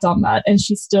reflect on that. And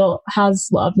she still has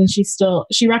love and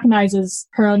she recognizes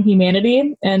her own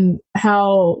humanity and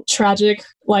how tragic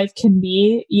life can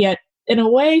be. Yet in a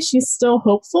way, she's still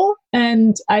hopeful.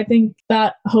 And I think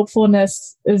that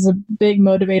hopefulness is a big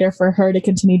motivator for her to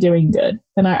continue doing good.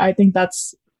 And I think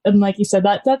that's, and like you said,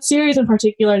 that series in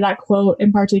particular, that quote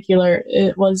in particular,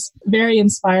 it was very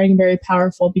inspiring, very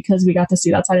powerful because we got to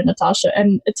see that side of Natasha.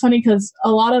 And it's funny because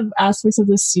a lot of aspects of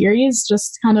this series,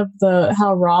 just kind of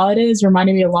how raw it is,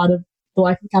 reminded me a lot of The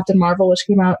Life of Captain Marvel, which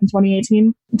came out in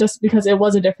 2018, just because it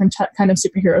was a different kind of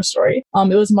superhero story.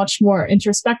 It was much more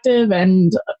introspective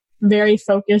and very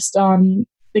focused on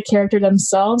the character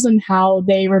themselves and how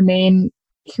they remain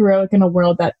heroic in a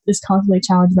world that is constantly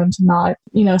challenging them to not,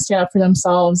 stand up for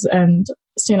themselves and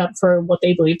stand up for what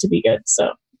they believe to be good.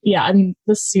 So yeah, I mean,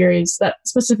 this series, that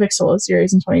specific solo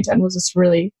series in 2010 was just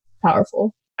really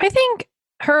powerful. I think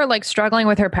her like struggling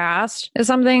with her past is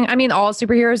something, I mean, all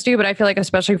superheroes do, but I feel like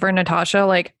especially for Natasha,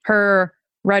 like her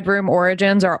Red Room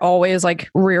origins are always like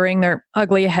rearing their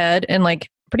ugly head in like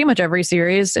pretty much every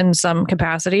series in some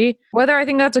capacity. Whether I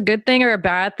think that's a good thing or a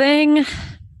bad thing,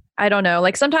 I don't know.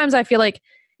 Like sometimes I feel like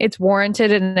it's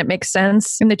warranted and it makes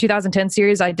sense. In the 2010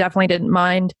 series, I definitely didn't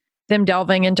mind them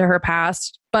delving into her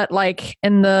past. But like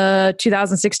in the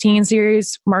 2016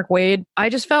 series, Mark Waid, I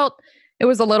just felt it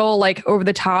was a little like over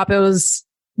the top. It was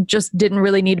just didn't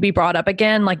really need to be brought up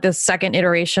again. Like the second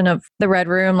iteration of the Red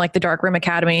Room, like the Dark Room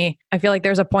Academy. I feel like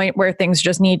there's a point where things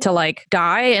just need to like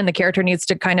die and the character needs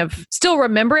to kind of still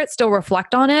remember it, still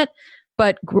reflect on it,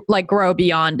 but like grow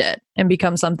beyond it and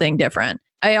become something different.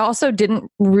 I also didn't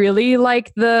really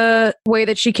like the way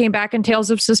that she came back in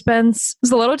Tales of Suspense. It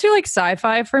was a little too like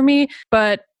sci-fi for me,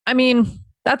 but I mean,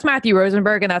 that's Matthew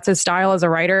Rosenberg and that's his style as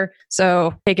a writer.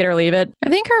 So take it or leave it. I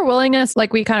think her willingness,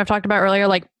 like we kind of talked about earlier,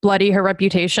 like bloody her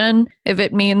reputation, if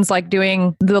it means like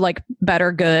doing the like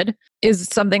better good, is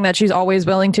something that she's always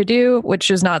willing to do, which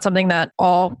is not something that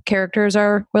all characters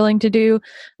are willing to do.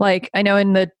 Like I know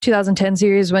in the 2010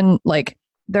 series when like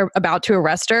they're about to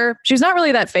arrest her, she's not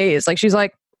really that phased. Like she's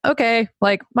like, okay,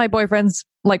 like my boyfriend's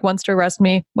like wants to arrest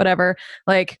me, whatever.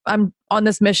 Like I'm on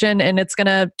this mission and it's going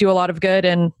to do a lot of good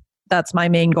and that's my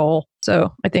main goal.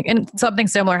 So I think, and something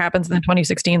similar happens in the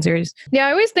 2016 series. Yeah,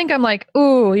 I always think I'm like,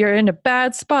 ooh, you're in a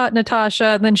bad spot, Natasha.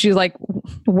 And then she's like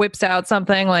whips out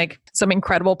something like some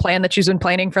incredible plan that she's been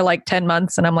planning for like 10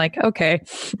 months. And I'm like, okay,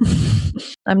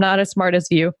 I'm not as smart as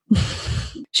you.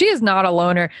 She is not a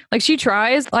loner. Like she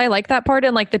tries. I like that part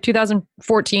in like the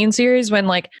 2014 series when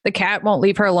like the cat won't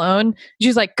leave her alone.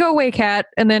 She's like, go away, cat.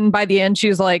 And then by the end,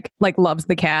 she's like loves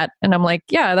the cat. And I'm like,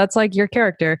 yeah, that's like your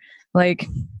character. Like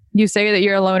you say that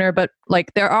you're a loner, but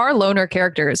like there are loner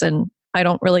characters and I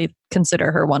don't really consider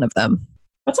her one of them.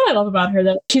 That's what I love about her,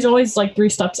 that she's always like 3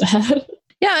 steps ahead.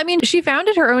 Yeah, I mean, she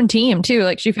founded her own team too.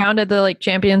 Like she founded the like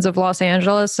Champions of Los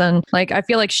Angeles. And like, I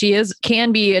feel like she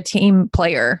can be a team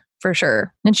player for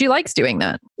sure. And she likes doing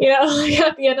that. Yeah, like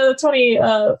at the end of the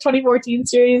 2014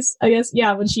 series, I guess,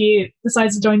 yeah, when she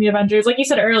decides to join the Avengers, like you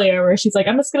said earlier, where she's like,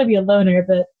 I'm just going to be a loner,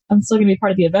 but I'm still going to be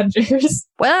part of the Avengers.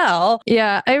 Well,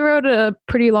 yeah, I wrote a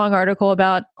pretty long article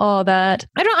about all that.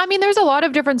 I mean, there's a lot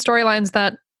of different storylines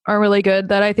that are really good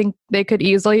that I think they could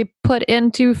easily put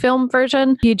into film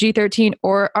version, PG-13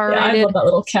 or R-rated. Yeah, I love that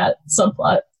little cat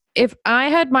subplot. if I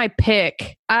had my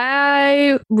pick,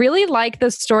 I really like the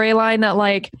storyline that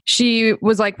like she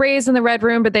was like raised in the Red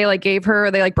Room, but they like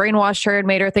brainwashed her and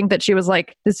made her think that she was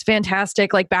like this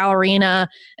fantastic like ballerina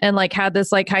and like had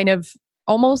this like kind of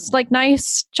almost like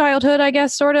nice childhood, I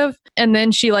guess, sort of. And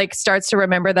then she like starts to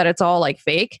remember that it's all like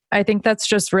fake. I think that's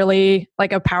just really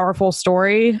like a powerful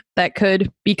story that could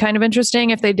be kind of interesting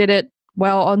if they did it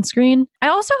well on screen. I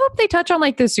also hope they touch on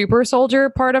like the super soldier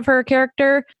part of her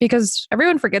character because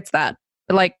everyone forgets that.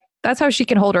 But, like, that's how she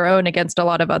can hold her own against a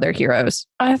lot of other heroes.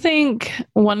 I think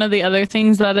one of the other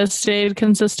things that has stayed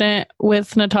consistent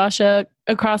with Natasha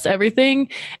across everything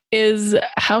is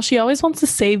how she always wants to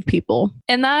save people.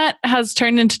 And that has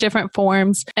turned into different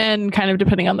forms and kind of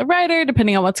depending on the writer,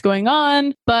 depending on what's going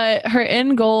on. But her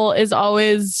end goal is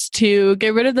always to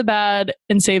get rid of the bad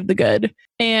and save the good.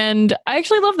 And I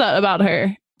actually love that about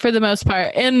her for the most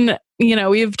part. And you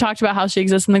know, we've talked about how she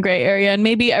exists in the gray area and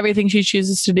maybe everything she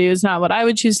chooses to do is not what I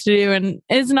would choose to do and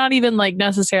is not even like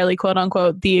necessarily quote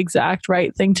unquote the exact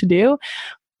right thing to do.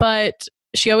 But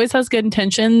she always has good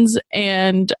intentions.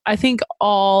 And I think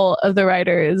all of the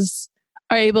writers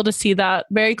are able to see that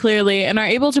very clearly and are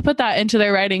able to put that into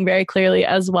their writing very clearly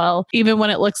as well. Even when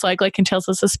it looks like in Tales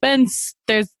of Suspense,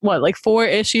 there's 4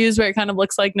 issues where it kind of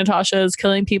looks like Natasha is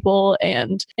killing people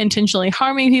and intentionally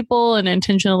harming people and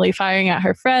intentionally firing at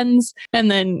her friends. And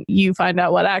then you find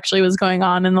out what actually was going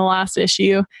on in the last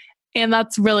issue. And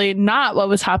that's really not what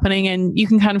was happening. And you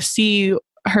can kind of see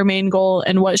her main goal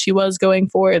and what she was going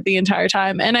for the entire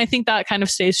time. And I think that kind of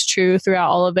stays true throughout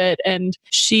all of it. And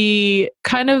she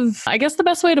kind of, I guess the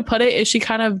best way to put it is she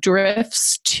kind of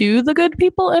drifts to the good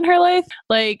people in her life.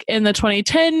 Like in the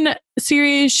 2010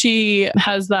 series, she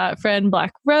has that friend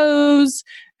Black Rose,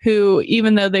 who,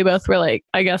 even though they both were like,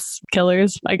 I guess,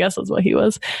 killers, I guess is what he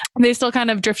was, they still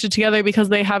kind of drifted together because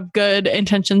they have good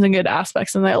intentions and good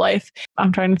aspects in their life.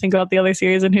 I'm trying to think about the other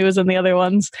series and who was in the other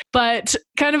ones. But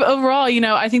kind of overall, you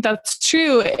know, I think that's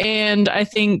true. And I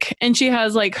think, and she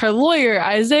has like her lawyer,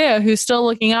 Isaiah, who's still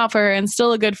looking out for her and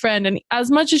still a good friend. And as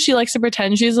much as she likes to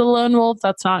pretend she's a lone wolf,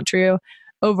 that's not true.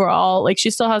 Overall, like she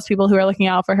still has people who are looking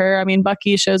out for her. I mean,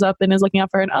 Bucky shows up and is looking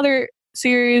out for her in other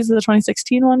series, the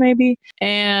 2016 one maybe.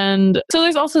 And so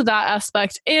there's also that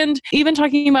aspect. And even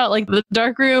talking about like the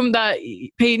dark room that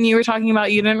Peyton, you were talking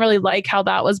about, you didn't really like how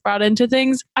that was brought into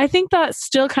things. I think that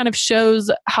still kind of shows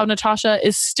how Natasha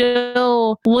is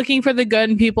still looking for the good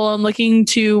in people and looking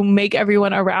to make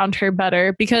everyone around her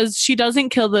better because she doesn't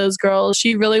kill those girls.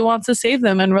 She really wants to save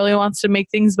them and really wants to make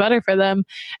things better for them.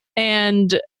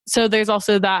 And so there's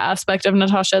also that aspect of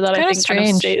Natasha that I think kind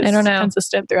of stays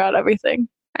consistent throughout everything.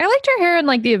 I liked her hair in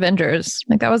like the Avengers.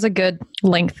 Like that was a good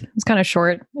length. It's kind of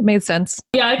short. It made sense.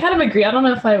 Yeah, I kind of agree. I don't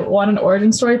know if I want an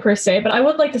origin story per se, but I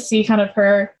would like to see kind of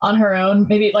her on her own,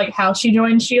 maybe like how she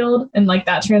joined S.H.I.E.L.D. and like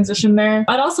that transition there.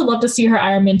 I'd also love to see her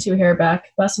Iron Man 2 hair back.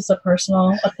 That's just a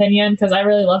personal opinion because I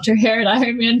really loved her hair in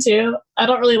Iron Man 2. I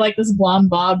don't really like this blonde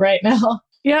bob right now.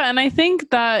 Yeah, and I think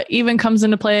that even comes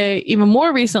into play even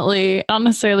more recently, not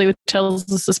necessarily with Tales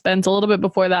of Suspense, a little bit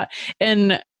before that,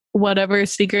 in whatever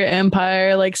Secret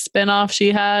Empire like spinoff she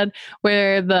had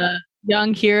where the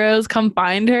young heroes come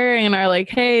find her and are like,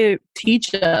 hey,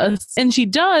 teach us. And she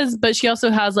does, but she also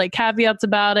has like caveats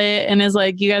about it and is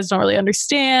like, you guys don't really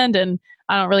understand and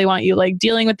I don't really want you like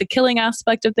dealing with the killing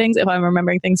aspect of things, if I'm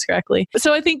remembering things correctly.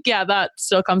 So I think, yeah, that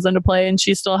still comes into play and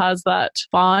she still has that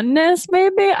fondness,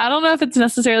 maybe. I don't know if it's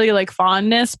necessarily like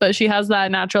fondness, but she has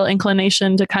that natural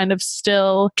inclination to kind of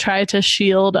still try to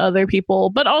shield other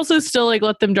people, but also still like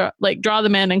let them draw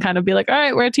them in and kind of be like, all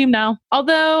right, we're a team now.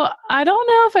 Although I don't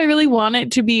know if I really want it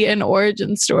to be an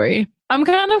origin story. I'm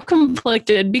kind of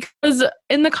conflicted because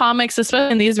in the comics,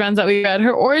 especially in these runs that we read,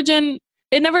 her origin,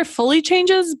 it never fully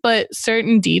changes, but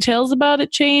certain details about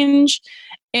it change.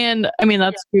 And I mean,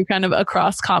 that's true kind of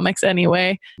across comics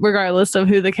anyway, regardless of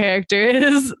who the character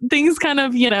is. Things kind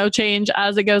of, change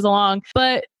as it goes along.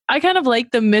 But I kind of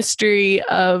like the mystery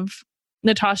of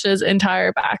Natasha's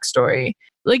entire backstory.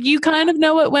 Like you kind of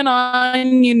know what went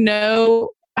on, you know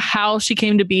how she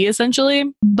came to be essentially,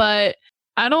 but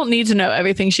I don't need to know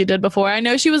everything she did before. I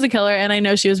know she was a killer and I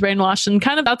know she was brainwashed and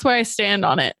kind of that's where I stand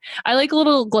on it. I like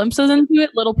little glimpses into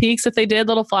it, little peeks if they did,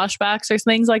 little flashbacks or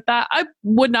things like that. I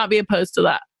would not be opposed to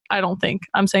that. I don't think.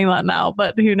 I'm saying that now,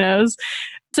 but who knows?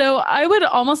 So I would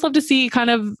almost love to see kind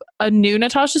of a new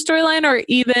Natasha storyline or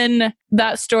even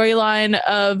that storyline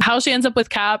of how she ends up with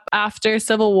Cap after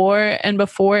Civil War and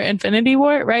before Infinity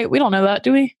War, right? We don't know that,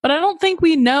 do we? But I don't think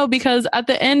we know because at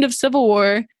the end of Civil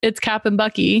War, it's Cap and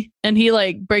Bucky and he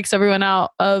like breaks everyone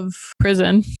out of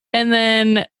prison. And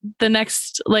then the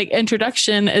next like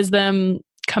introduction is them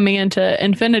coming into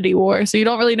Infinity War. So you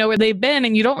don't really know where they've been,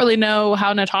 and you don't really know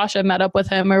how Natasha met up with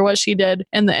him or what she did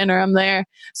in the interim there.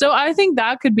 So I think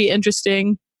that could be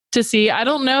interesting to see. I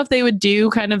don't know if they would do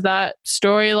kind of that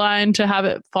storyline to have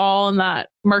it fall in that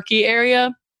murky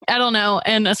area. I don't know.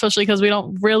 And especially because we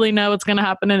don't really know what's going to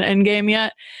happen in Endgame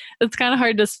yet. It's kind of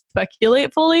hard to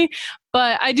speculate fully.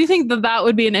 But I do think that that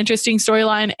would be an interesting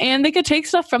storyline. And they could take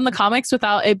stuff from the comics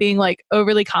without it being like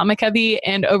overly comic heavy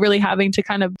and overly having to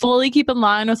kind of fully keep in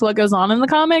line with what goes on in the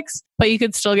comics. But you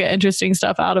could still get interesting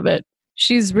stuff out of it.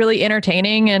 She's really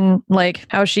entertaining and like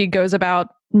how she goes about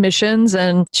missions,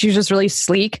 and she's just really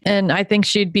sleek. And I think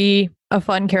she'd be a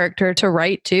fun character to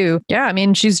write too. Yeah, I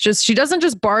mean, she doesn't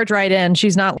just barge right in.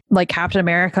 She's not like Captain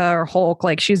America or Hulk.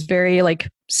 Like, she's very like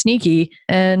sneaky.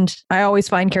 And I always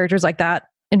find characters like that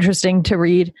interesting to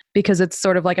read because it's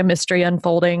sort of like a mystery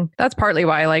unfolding. That's partly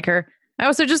why I like her. I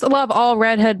also just love all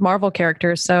redhead Marvel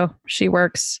characters, so she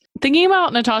works. Thinking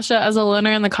about Natasha as a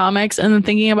loner in the comics, and then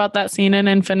thinking about that scene in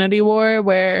Infinity War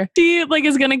where she like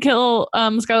is gonna kill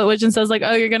Scarlet Witch and says like,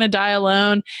 "Oh, you're gonna die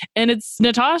alone," and it's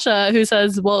Natasha who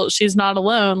says, "Well, she's not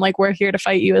alone. Like, we're here to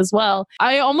fight you as well."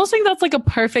 I almost think that's like a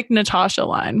perfect Natasha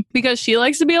line because she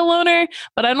likes to be a loner,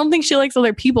 but I don't think she likes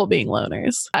other people being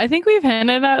loners. I think we've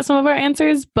hinted at some of our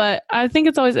answers, but I think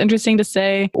it's always interesting to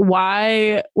say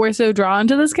why we're so drawn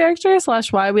to this character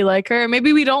 / why we like her.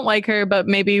 Maybe we don't like her, but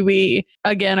maybe we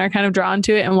again are kind of drawn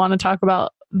to it and want to talk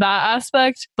about that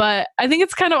aspect. But I think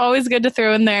it's kind of always good to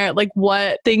throw in there like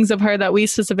what things of her that we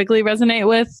specifically resonate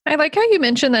with. I like how you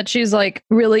mentioned that she's like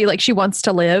really like she wants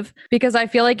to live, because I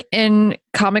feel like in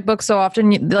comic books so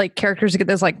often like characters get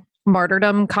this like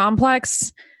martyrdom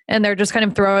complex and they're just kind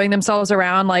of throwing themselves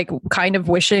around like kind of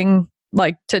wishing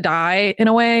like to die in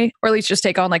a way, or at least just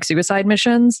take on like suicide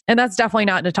missions. And that's definitely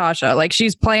not Natasha. Like,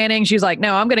 she's planning, she's like,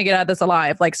 no, I'm going to get out of this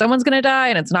alive. Like, someone's going to die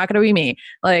and it's not going to be me.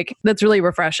 Like, that's really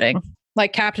refreshing.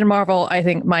 Like, Captain Marvel, I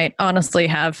think, might honestly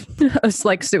have a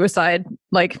like suicide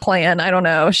like plan. I don't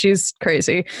know. She's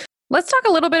crazy. Let's talk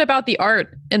a little bit about the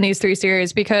art in these 3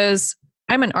 series, because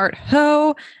I'm an art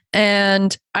hoe,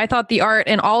 and I thought the art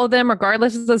in all of them,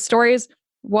 regardless of the stories,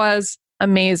 was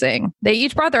amazing. They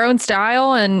each brought their own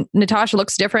style, and Natasha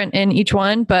looks different in each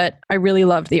one, but I really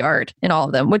loved the art in all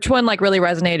of them. Which one like really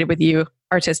resonated with you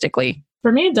artistically?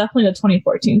 For me, definitely the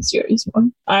 2014 series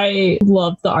one. I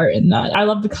love the art in that. I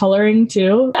love the coloring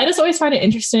too. I just always find it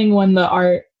interesting when the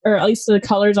art, or at least the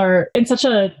colors, are in such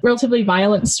a relatively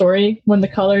violent story, when the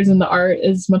colors and the art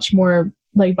is much more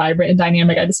like vibrant and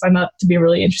dynamic. I just find that to be a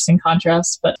really interesting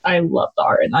contrast, but I love the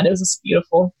art in that. It was just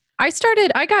beautiful.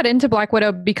 I got into Black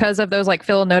Widow because of those like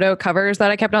Phil Noto covers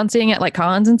that I kept on seeing at like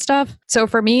cons and stuff. So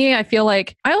for me, I feel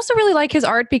like I also really like his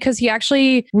art because he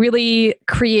actually really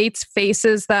creates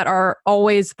faces that are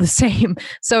always the same.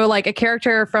 So like a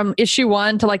character from issue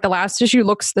 1 to like the last issue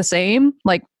looks the same,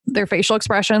 like their facial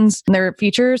expressions and their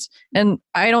features. And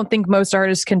I don't think most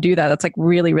artists can do that. That's like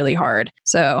really, really hard.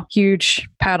 So huge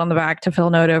pat on the back to Phil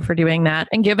Noto for doing that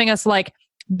and giving us like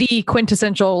the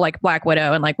quintessential like Black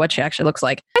Widow and like what she actually looks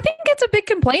like. I think it's a big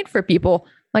complaint for people.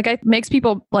 Like, it makes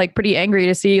people like pretty angry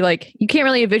to see like you can't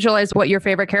really visualize what your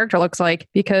favorite character looks like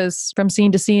because from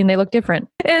scene to scene they look different.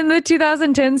 In the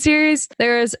 2010 series,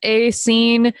 there's a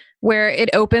scene where it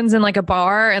opens in like a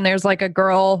bar and there's like a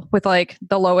girl with like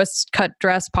the lowest cut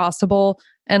dress possible.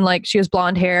 And like she has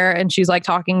blonde hair and she's like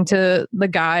talking to the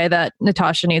guy that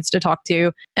Natasha needs to talk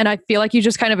to. And I feel like you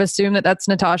just kind of assume that that's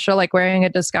Natasha like wearing a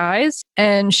disguise.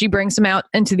 And she brings him out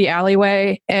into the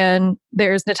alleyway and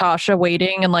there's Natasha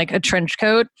waiting in like a trench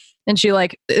coat. And she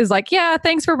like is like, yeah,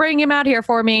 thanks for bringing him out here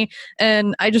for me.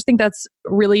 And I just think that's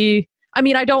really, I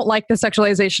mean, I don't like the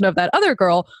sexualization of that other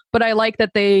girl, but I like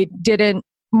that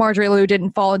Marjorie Liu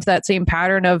didn't fall into that same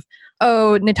pattern of,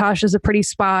 oh, Natasha's a pretty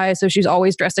spy, so she's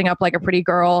always dressing up like a pretty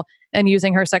girl and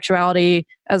using her sexuality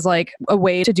as like a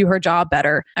way to do her job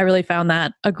better. I really found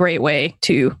that a great way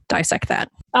to dissect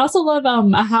that. I also love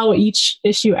how each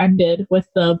issue ended with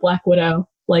the Black Widow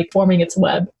like forming its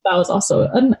web. That was also,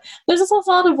 and there's just a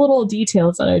lot of little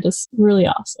details that are just really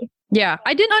awesome. Yeah,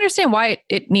 I didn't understand why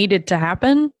it needed to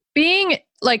happen. Being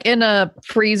like in a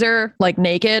freezer, like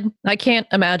naked, I can't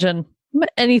imagine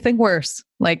anything worse.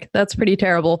 Like, that's pretty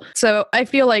terrible. So I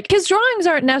feel like his drawings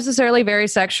aren't necessarily very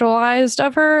sexualized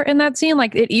of her in that scene.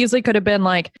 Like, it easily could have been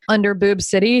like under Boob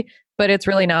City, but it's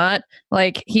really not.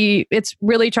 Like, it's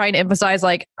really trying to emphasize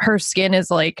like her skin is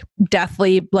like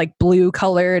deathly like blue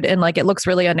colored and like it looks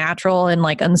really unnatural and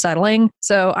like unsettling.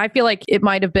 So I feel like it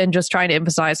might have been just trying to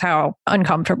emphasize how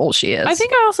uncomfortable she is. I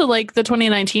think I also like the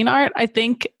 2019 art. I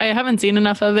think I haven't seen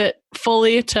enough of it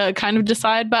fully to kind of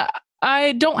decide, but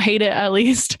I don't hate it, at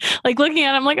least. Like looking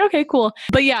at it, I'm like, okay, cool.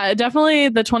 But yeah, definitely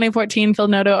the 2014 Phil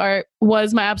Noto art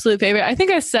was my absolute favorite. I think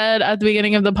I said at the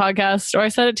beginning of the podcast, or I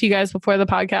said it to you guys before the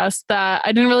podcast, that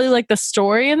I didn't really like the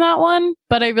story in that one,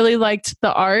 but I really liked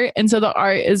the art. And so the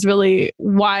art is really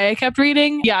why I kept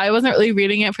reading. Yeah, I wasn't really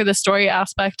reading it for the story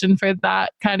aspect and for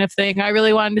that kind of thing. I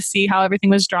really wanted to see how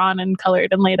everything was drawn and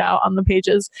colored and laid out on the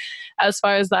pages as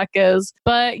far as that goes.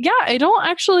 But yeah, I don't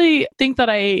actually think that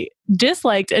I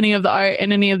disliked any of the art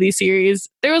in any of these series.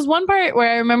 There was one part where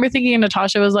I remember thinking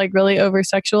Natasha was like really over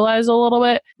sexualized a little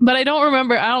bit, but I don't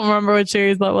remember which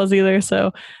series that was either.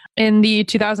 So in the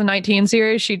 2019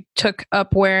 series, she took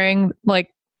up wearing like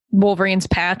Wolverine's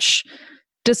patch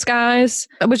disguise.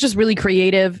 It was just really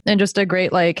creative and just a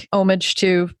great like homage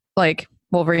to like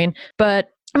Wolverine. But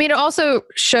I mean, it also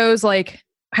shows like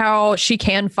how she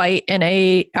can fight in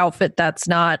a outfit that's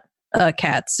not a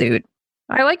cat suit.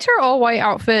 I liked her all white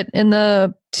outfit in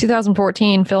the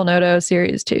 2014 Phil Noto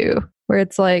series too, where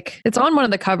it's like, it's on one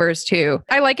of the covers too.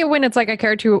 I like it when it's like a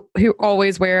character who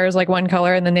always wears like one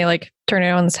color and then they like turn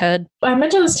it on his head. I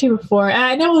mentioned this to you before, and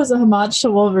I know it was a homage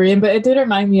to Wolverine, but it did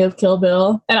remind me of Kill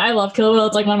Bill. And I love Kill Bill.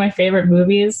 It's like one of my favorite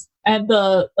movies. And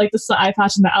the eye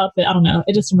patch and the outfit, I don't know,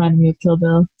 it just reminded me of Kill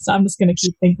Bill. So I'm just going to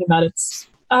keep thinking that it's...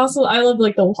 I love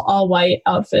like the all white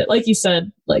outfit. Like you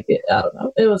said, like, I don't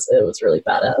know. It was really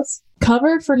badass.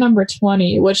 Cover for number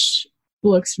 20, which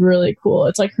looks really cool.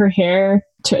 It's like her hair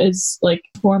is like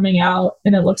forming out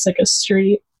and it looks like a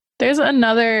street. There's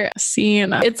another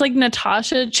scene. It's like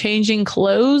Natasha changing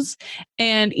clothes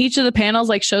and each of the panels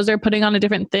like shows her putting on a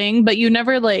different thing, but you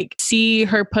never like see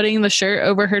her putting the shirt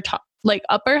over her top, like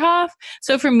upper half.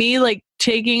 So for me, like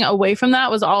taking away from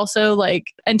that was also like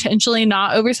intentionally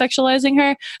not over sexualizing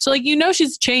her. So like, you know,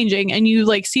 she's changing and you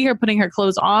like see her putting her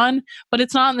clothes on, but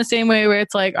it's not in the same way where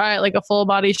it's like, all right, like a full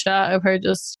body shot of her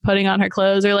just putting on her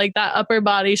clothes or like that upper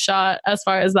body shot as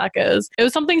far as that goes. It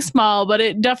was something small, but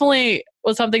it definitely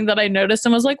was something that I noticed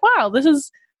and was like, wow,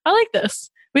 I like this.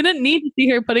 We didn't need to see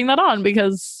her putting that on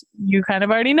because you kind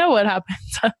of already know what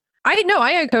happens.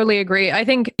 I totally agree. I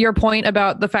think your point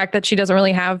about the fact that she doesn't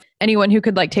really have anyone who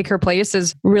could like take her place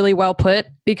is really well put,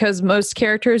 because most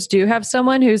characters do have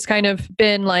someone who's kind of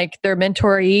been like their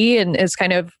mentoree and is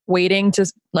kind of waiting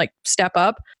to like step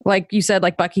up. Like you said,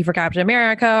 like Bucky for Captain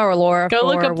America or Laura Go for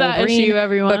look up Wolverine. that issue,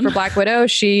 everyone. But for Black Widow,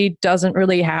 she doesn't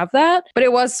really have that. But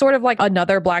it was sort of like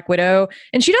another Black Widow.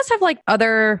 And she does have like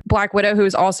other Black Widow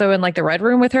who's also in like the Red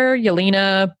Room with her,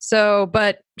 Yelena. So,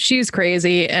 but she's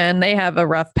crazy and they have a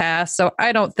rough past. So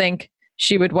I don't think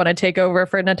she would want to take over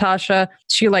for Natasha.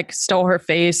 She like stole her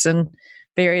face and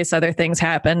various other things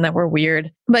happened that were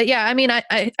weird. But yeah, I mean,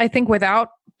 I think without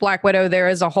Black Widow, there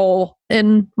is a hole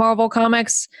in Marvel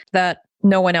Comics that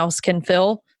no one else can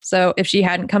fill. So if she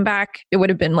hadn't come back, it would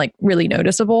have been like really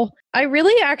noticeable. I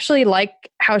really actually like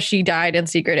how she died in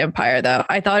Secret Empire, though.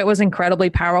 I thought it was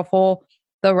incredibly powerful.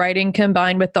 The writing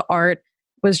combined with the art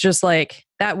was just like,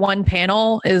 that one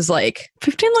panel is like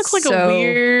 15 looks like a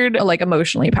weird, like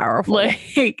emotionally powerful,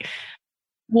 like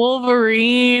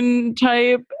Wolverine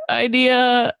type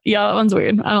idea. Yeah, that one's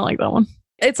weird. I don't like that one.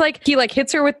 It's like he like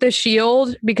hits her with the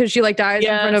shield because she like dies in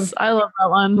front of I love that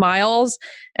one. Miles.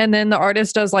 And then the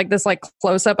artist does like this like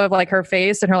close up of like her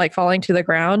face and her like falling to the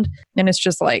ground. And it's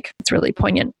just like, it's really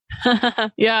poignant.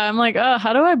 Yeah, I'm like, oh,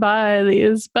 how do I buy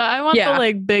these? But I want the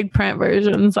like big print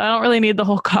versions. I don't really need the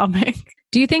whole comic.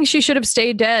 Do you think she should have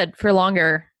stayed dead for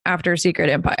longer after Secret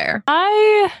Empire?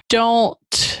 I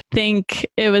don't think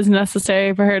it was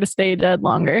necessary for her to stay dead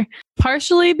longer.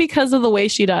 Partially because of the way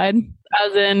she died,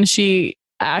 as in she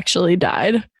actually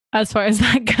died, as far as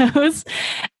that goes.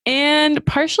 And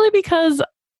partially because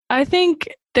I think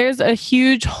there's a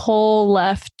huge hole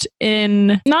left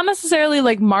in, not necessarily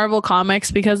like Marvel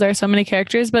Comics because there are so many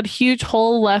characters, but a huge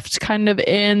hole left kind of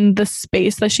in the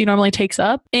space that she normally takes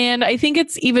up. And I think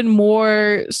it's even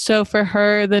more so for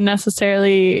her than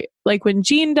necessarily like when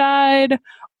Jean died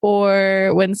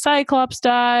or when Cyclops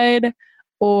died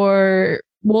or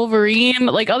Wolverine,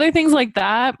 like other things like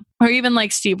that, or even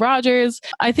like Steve Rogers.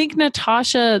 I think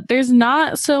Natasha, there's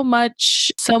not so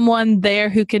much someone there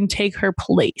who can take her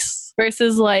place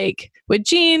versus like with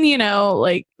Jean, you know,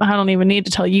 like I don't even need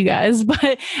to tell you guys,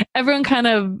 but everyone kind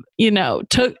of, you know,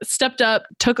 stepped up,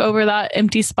 took over that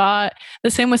empty spot. The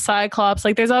same with Cyclops.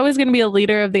 Like there's always going to be a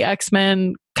leader of the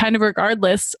X-Men kind of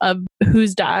regardless of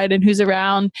who's died and who's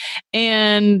around.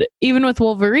 And even with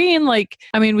Wolverine, like,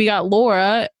 I mean, we got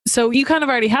Laura. So you kind of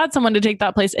already had someone to take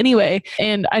that place anyway.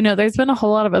 And I know there's been a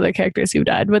whole lot of other characters who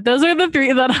died, but those are the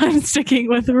three that I'm sticking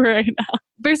with right now.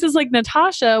 versus like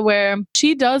Natasha, where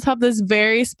she does have this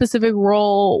very specific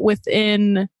role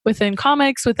within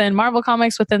comics, within Marvel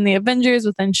Comics, within the Avengers,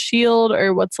 within Shield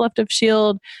or what's left of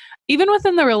Shield. Even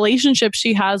within the relationship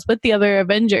she has with the other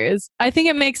Avengers, I think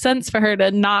it makes sense for her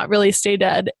to not really stay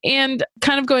dead. And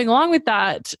kind of going along with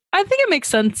that, I think it makes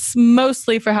sense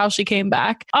mostly for how she came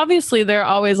back. Obviously, there are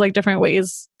always like different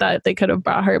ways that they could have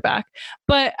brought her back.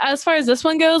 But as far as this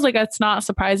one goes, like it's not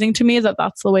surprising to me that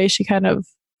that's the way she kind of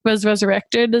was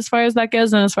resurrected as far as that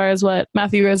goes and as far as what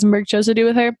Matthew Rosenberg chose to do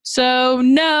with her. So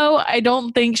no, I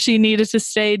don't think she needed to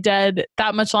stay dead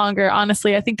that much longer.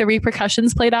 Honestly, I think the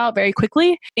repercussions played out very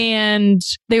quickly and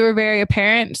they were very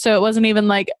apparent. So it wasn't even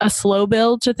like a slow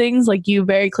build to things. Like you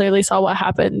very clearly saw what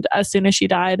happened as soon as she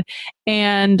died.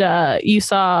 And you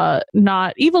saw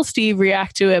not evil Steve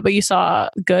react to it, but you saw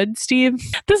good Steve.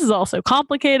 This is also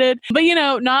complicated, but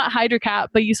not Hydra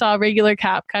Cap, but you saw regular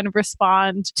Cap kind of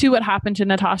respond to what happened to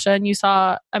Natasha. And you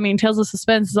saw, Tales of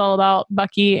Suspense is all about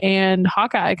Bucky and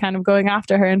Hawkeye kind of going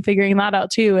after her and figuring that out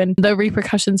too. And the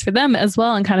repercussions for them as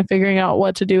well and kind of figuring out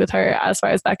what to do with her as far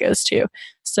as that goes too.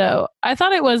 So I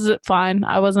thought it was fine.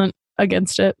 I wasn't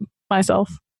against it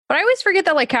myself. But I always forget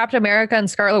that like Captain America and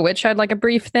Scarlet Witch had like a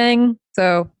brief thing.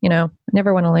 So, I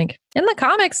never want to link. In the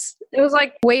comics, it was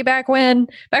like way back when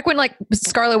like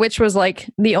Scarlet Witch was like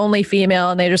the only female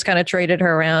and they just kind of traded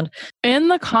her around. In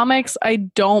the comics, I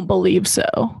don't believe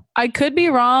so. I could be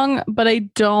wrong, but I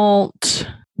don't.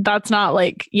 That's not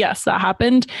like, yes, that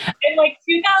happened. In like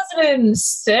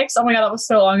 2006. Oh my God, that was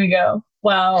so long ago.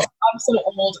 Wow, I'm so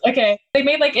old. Okay. They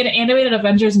made like an animated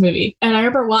Avengers movie. And I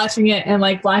remember watching it and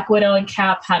like Black Widow and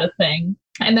Cap had a thing.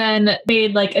 And then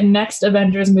made like a next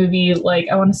Avengers movie, like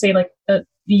I want to say like a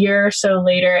year or so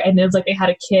later. And it was like they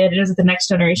had a kid. It was like the next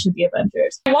generation of the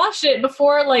Avengers. I watched it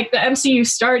before like the MCU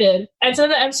started. And so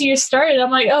the MCU started,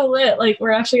 I'm like, oh lit, like we're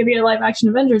actually gonna be a live action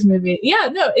Avengers movie. Yeah,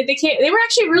 no, they were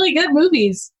actually really good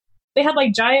movies. They had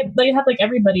like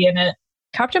everybody in it.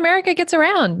 Captain America gets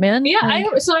around, man. Yeah, I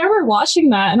remember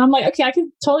watching that and I'm like, okay, I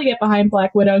can totally get behind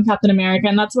Black Widow and Captain America.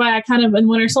 And that's why I kind of, in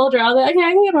Winter Soldier, I was like, okay,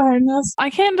 I can get behind this. I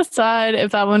can't decide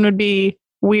if that one would be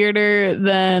weirder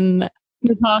than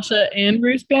Natasha and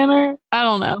Bruce Banner. I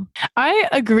don't know. I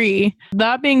agree.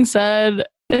 That being said,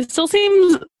 it still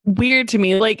seems weird to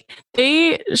me. Like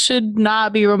they should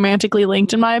not be romantically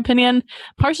linked, in my opinion,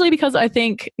 partially because I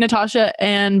think Natasha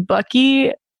and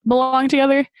Bucky belong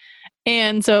together.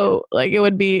 And so, like, it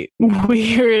would be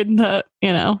weird that,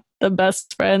 the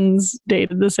best friends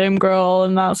dated the same girl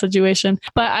in that situation.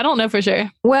 But I don't know for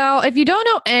sure. Well, if you don't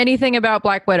know anything about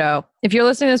Black Widow, if you're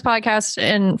listening to this podcast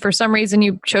and for some reason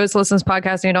you chose to listen to this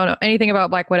podcast and you don't know anything about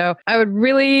Black Widow, I would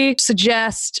really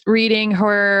suggest reading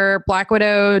her Black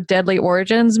Widow Deadly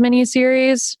Origins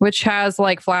miniseries, which has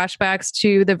like flashbacks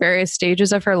to the various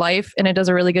stages of her life. And it does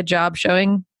a really good job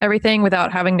showing everything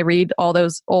without having to read all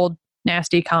those old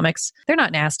nasty comics. They're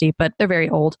not nasty, but they're very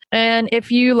old. And if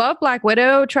you love Black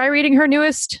Widow, try reading her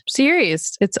newest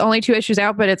series. It's only 2 issues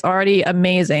out, but it's already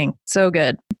amazing. So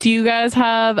good. Do you guys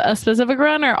have a specific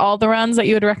run or all the runs that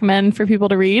you would recommend for people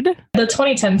to read? The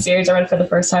 2010 series I read for the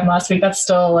first time last week. That's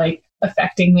still like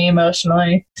affecting me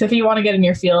emotionally. So if you want to get in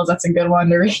your feels, that's a good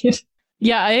one to read.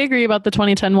 Yeah, I agree about the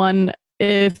 2010 one.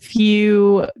 If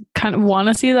you kind of want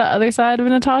to see the other side of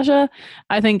Natasha,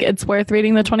 I think it's worth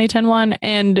reading the 2010 one.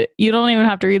 And you don't even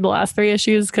have to read the last 3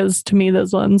 issues because to me,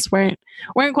 those ones weren't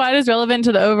quite as relevant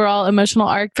to the overall emotional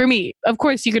arc for me. Of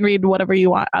course, you can read whatever you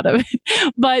want out of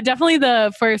it, but definitely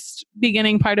the first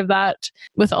beginning part of that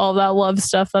with all that love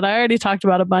stuff that I already talked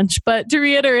about a bunch, but to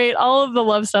reiterate all of the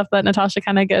love stuff that Natasha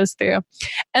kind of goes through.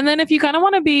 And then if you kind of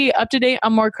want to be up to date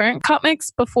on more current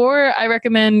comics, before I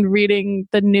recommend reading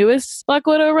the newest Black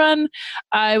Widow run,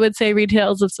 I would say read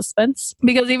Tales of Suspense,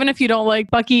 because even if you don't like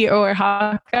Bucky or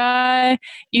Hawkeye,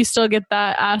 you still get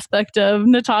that aspect of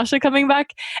Natasha coming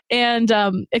back. And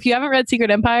if you haven't read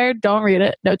Secret Empire, don't read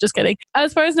it. No, just kidding.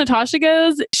 As far as Natasha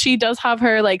goes, she does have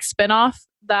her like spinoff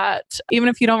that even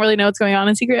if you don't really know what's going on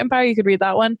in Secret Empire, you could read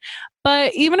that one.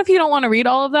 But even if you don't want to read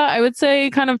all of that, I would say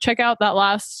kind of check out that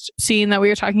last scene that we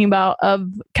were talking about of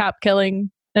Cap killing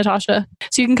Natasha.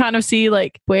 So you can kind of see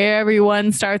like where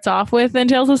everyone starts off with in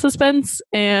Tales of Suspense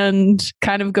and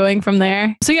kind of going from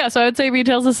there. So yeah, so I would say read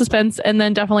Tales of Suspense and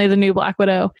then definitely the new Black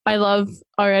Widow. I love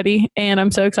already, and I'm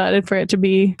so excited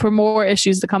for more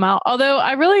issues to come out. Although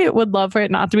I really would love for it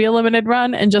not to be a limited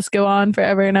run and just go on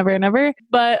forever and ever and ever.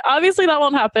 But obviously that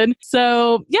won't happen.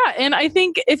 So yeah, and I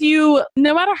think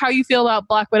no matter how you feel about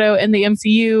Black Widow in the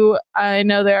MCU, I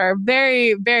know there are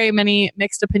very, very many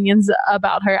mixed opinions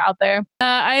about her out there.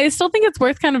 I still think it's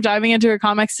worth kind of diving into her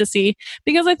comics to see,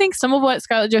 because I think some of what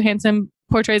Scarlett Johansson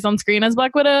portrays on screen as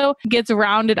Black Widow gets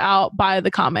rounded out by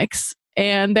the comics.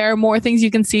 And there are more things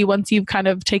you can see once you've kind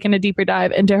of taken a deeper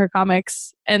dive into her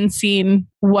comics and seen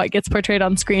what gets portrayed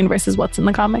on screen versus what's in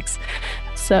the comics.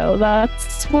 So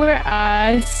that's where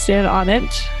I stand on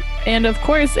it. And of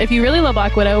course, if you really love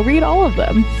Black Widow, read all of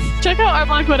them. Check out our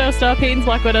Black Widow stuff, Peyton's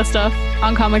Black Widow stuff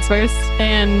on Comicsverse,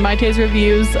 and Maite's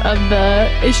reviews of the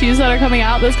issues that are coming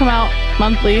out. Those come out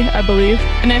monthly, I believe.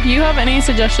 And if you have any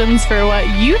suggestions for what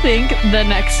you think the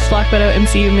next Black Widow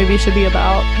MCU movie should be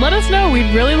about, let us know.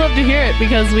 We'd really love to hear it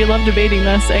because we love debating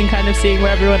this and kind of seeing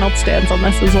where everyone else stands on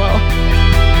this as well.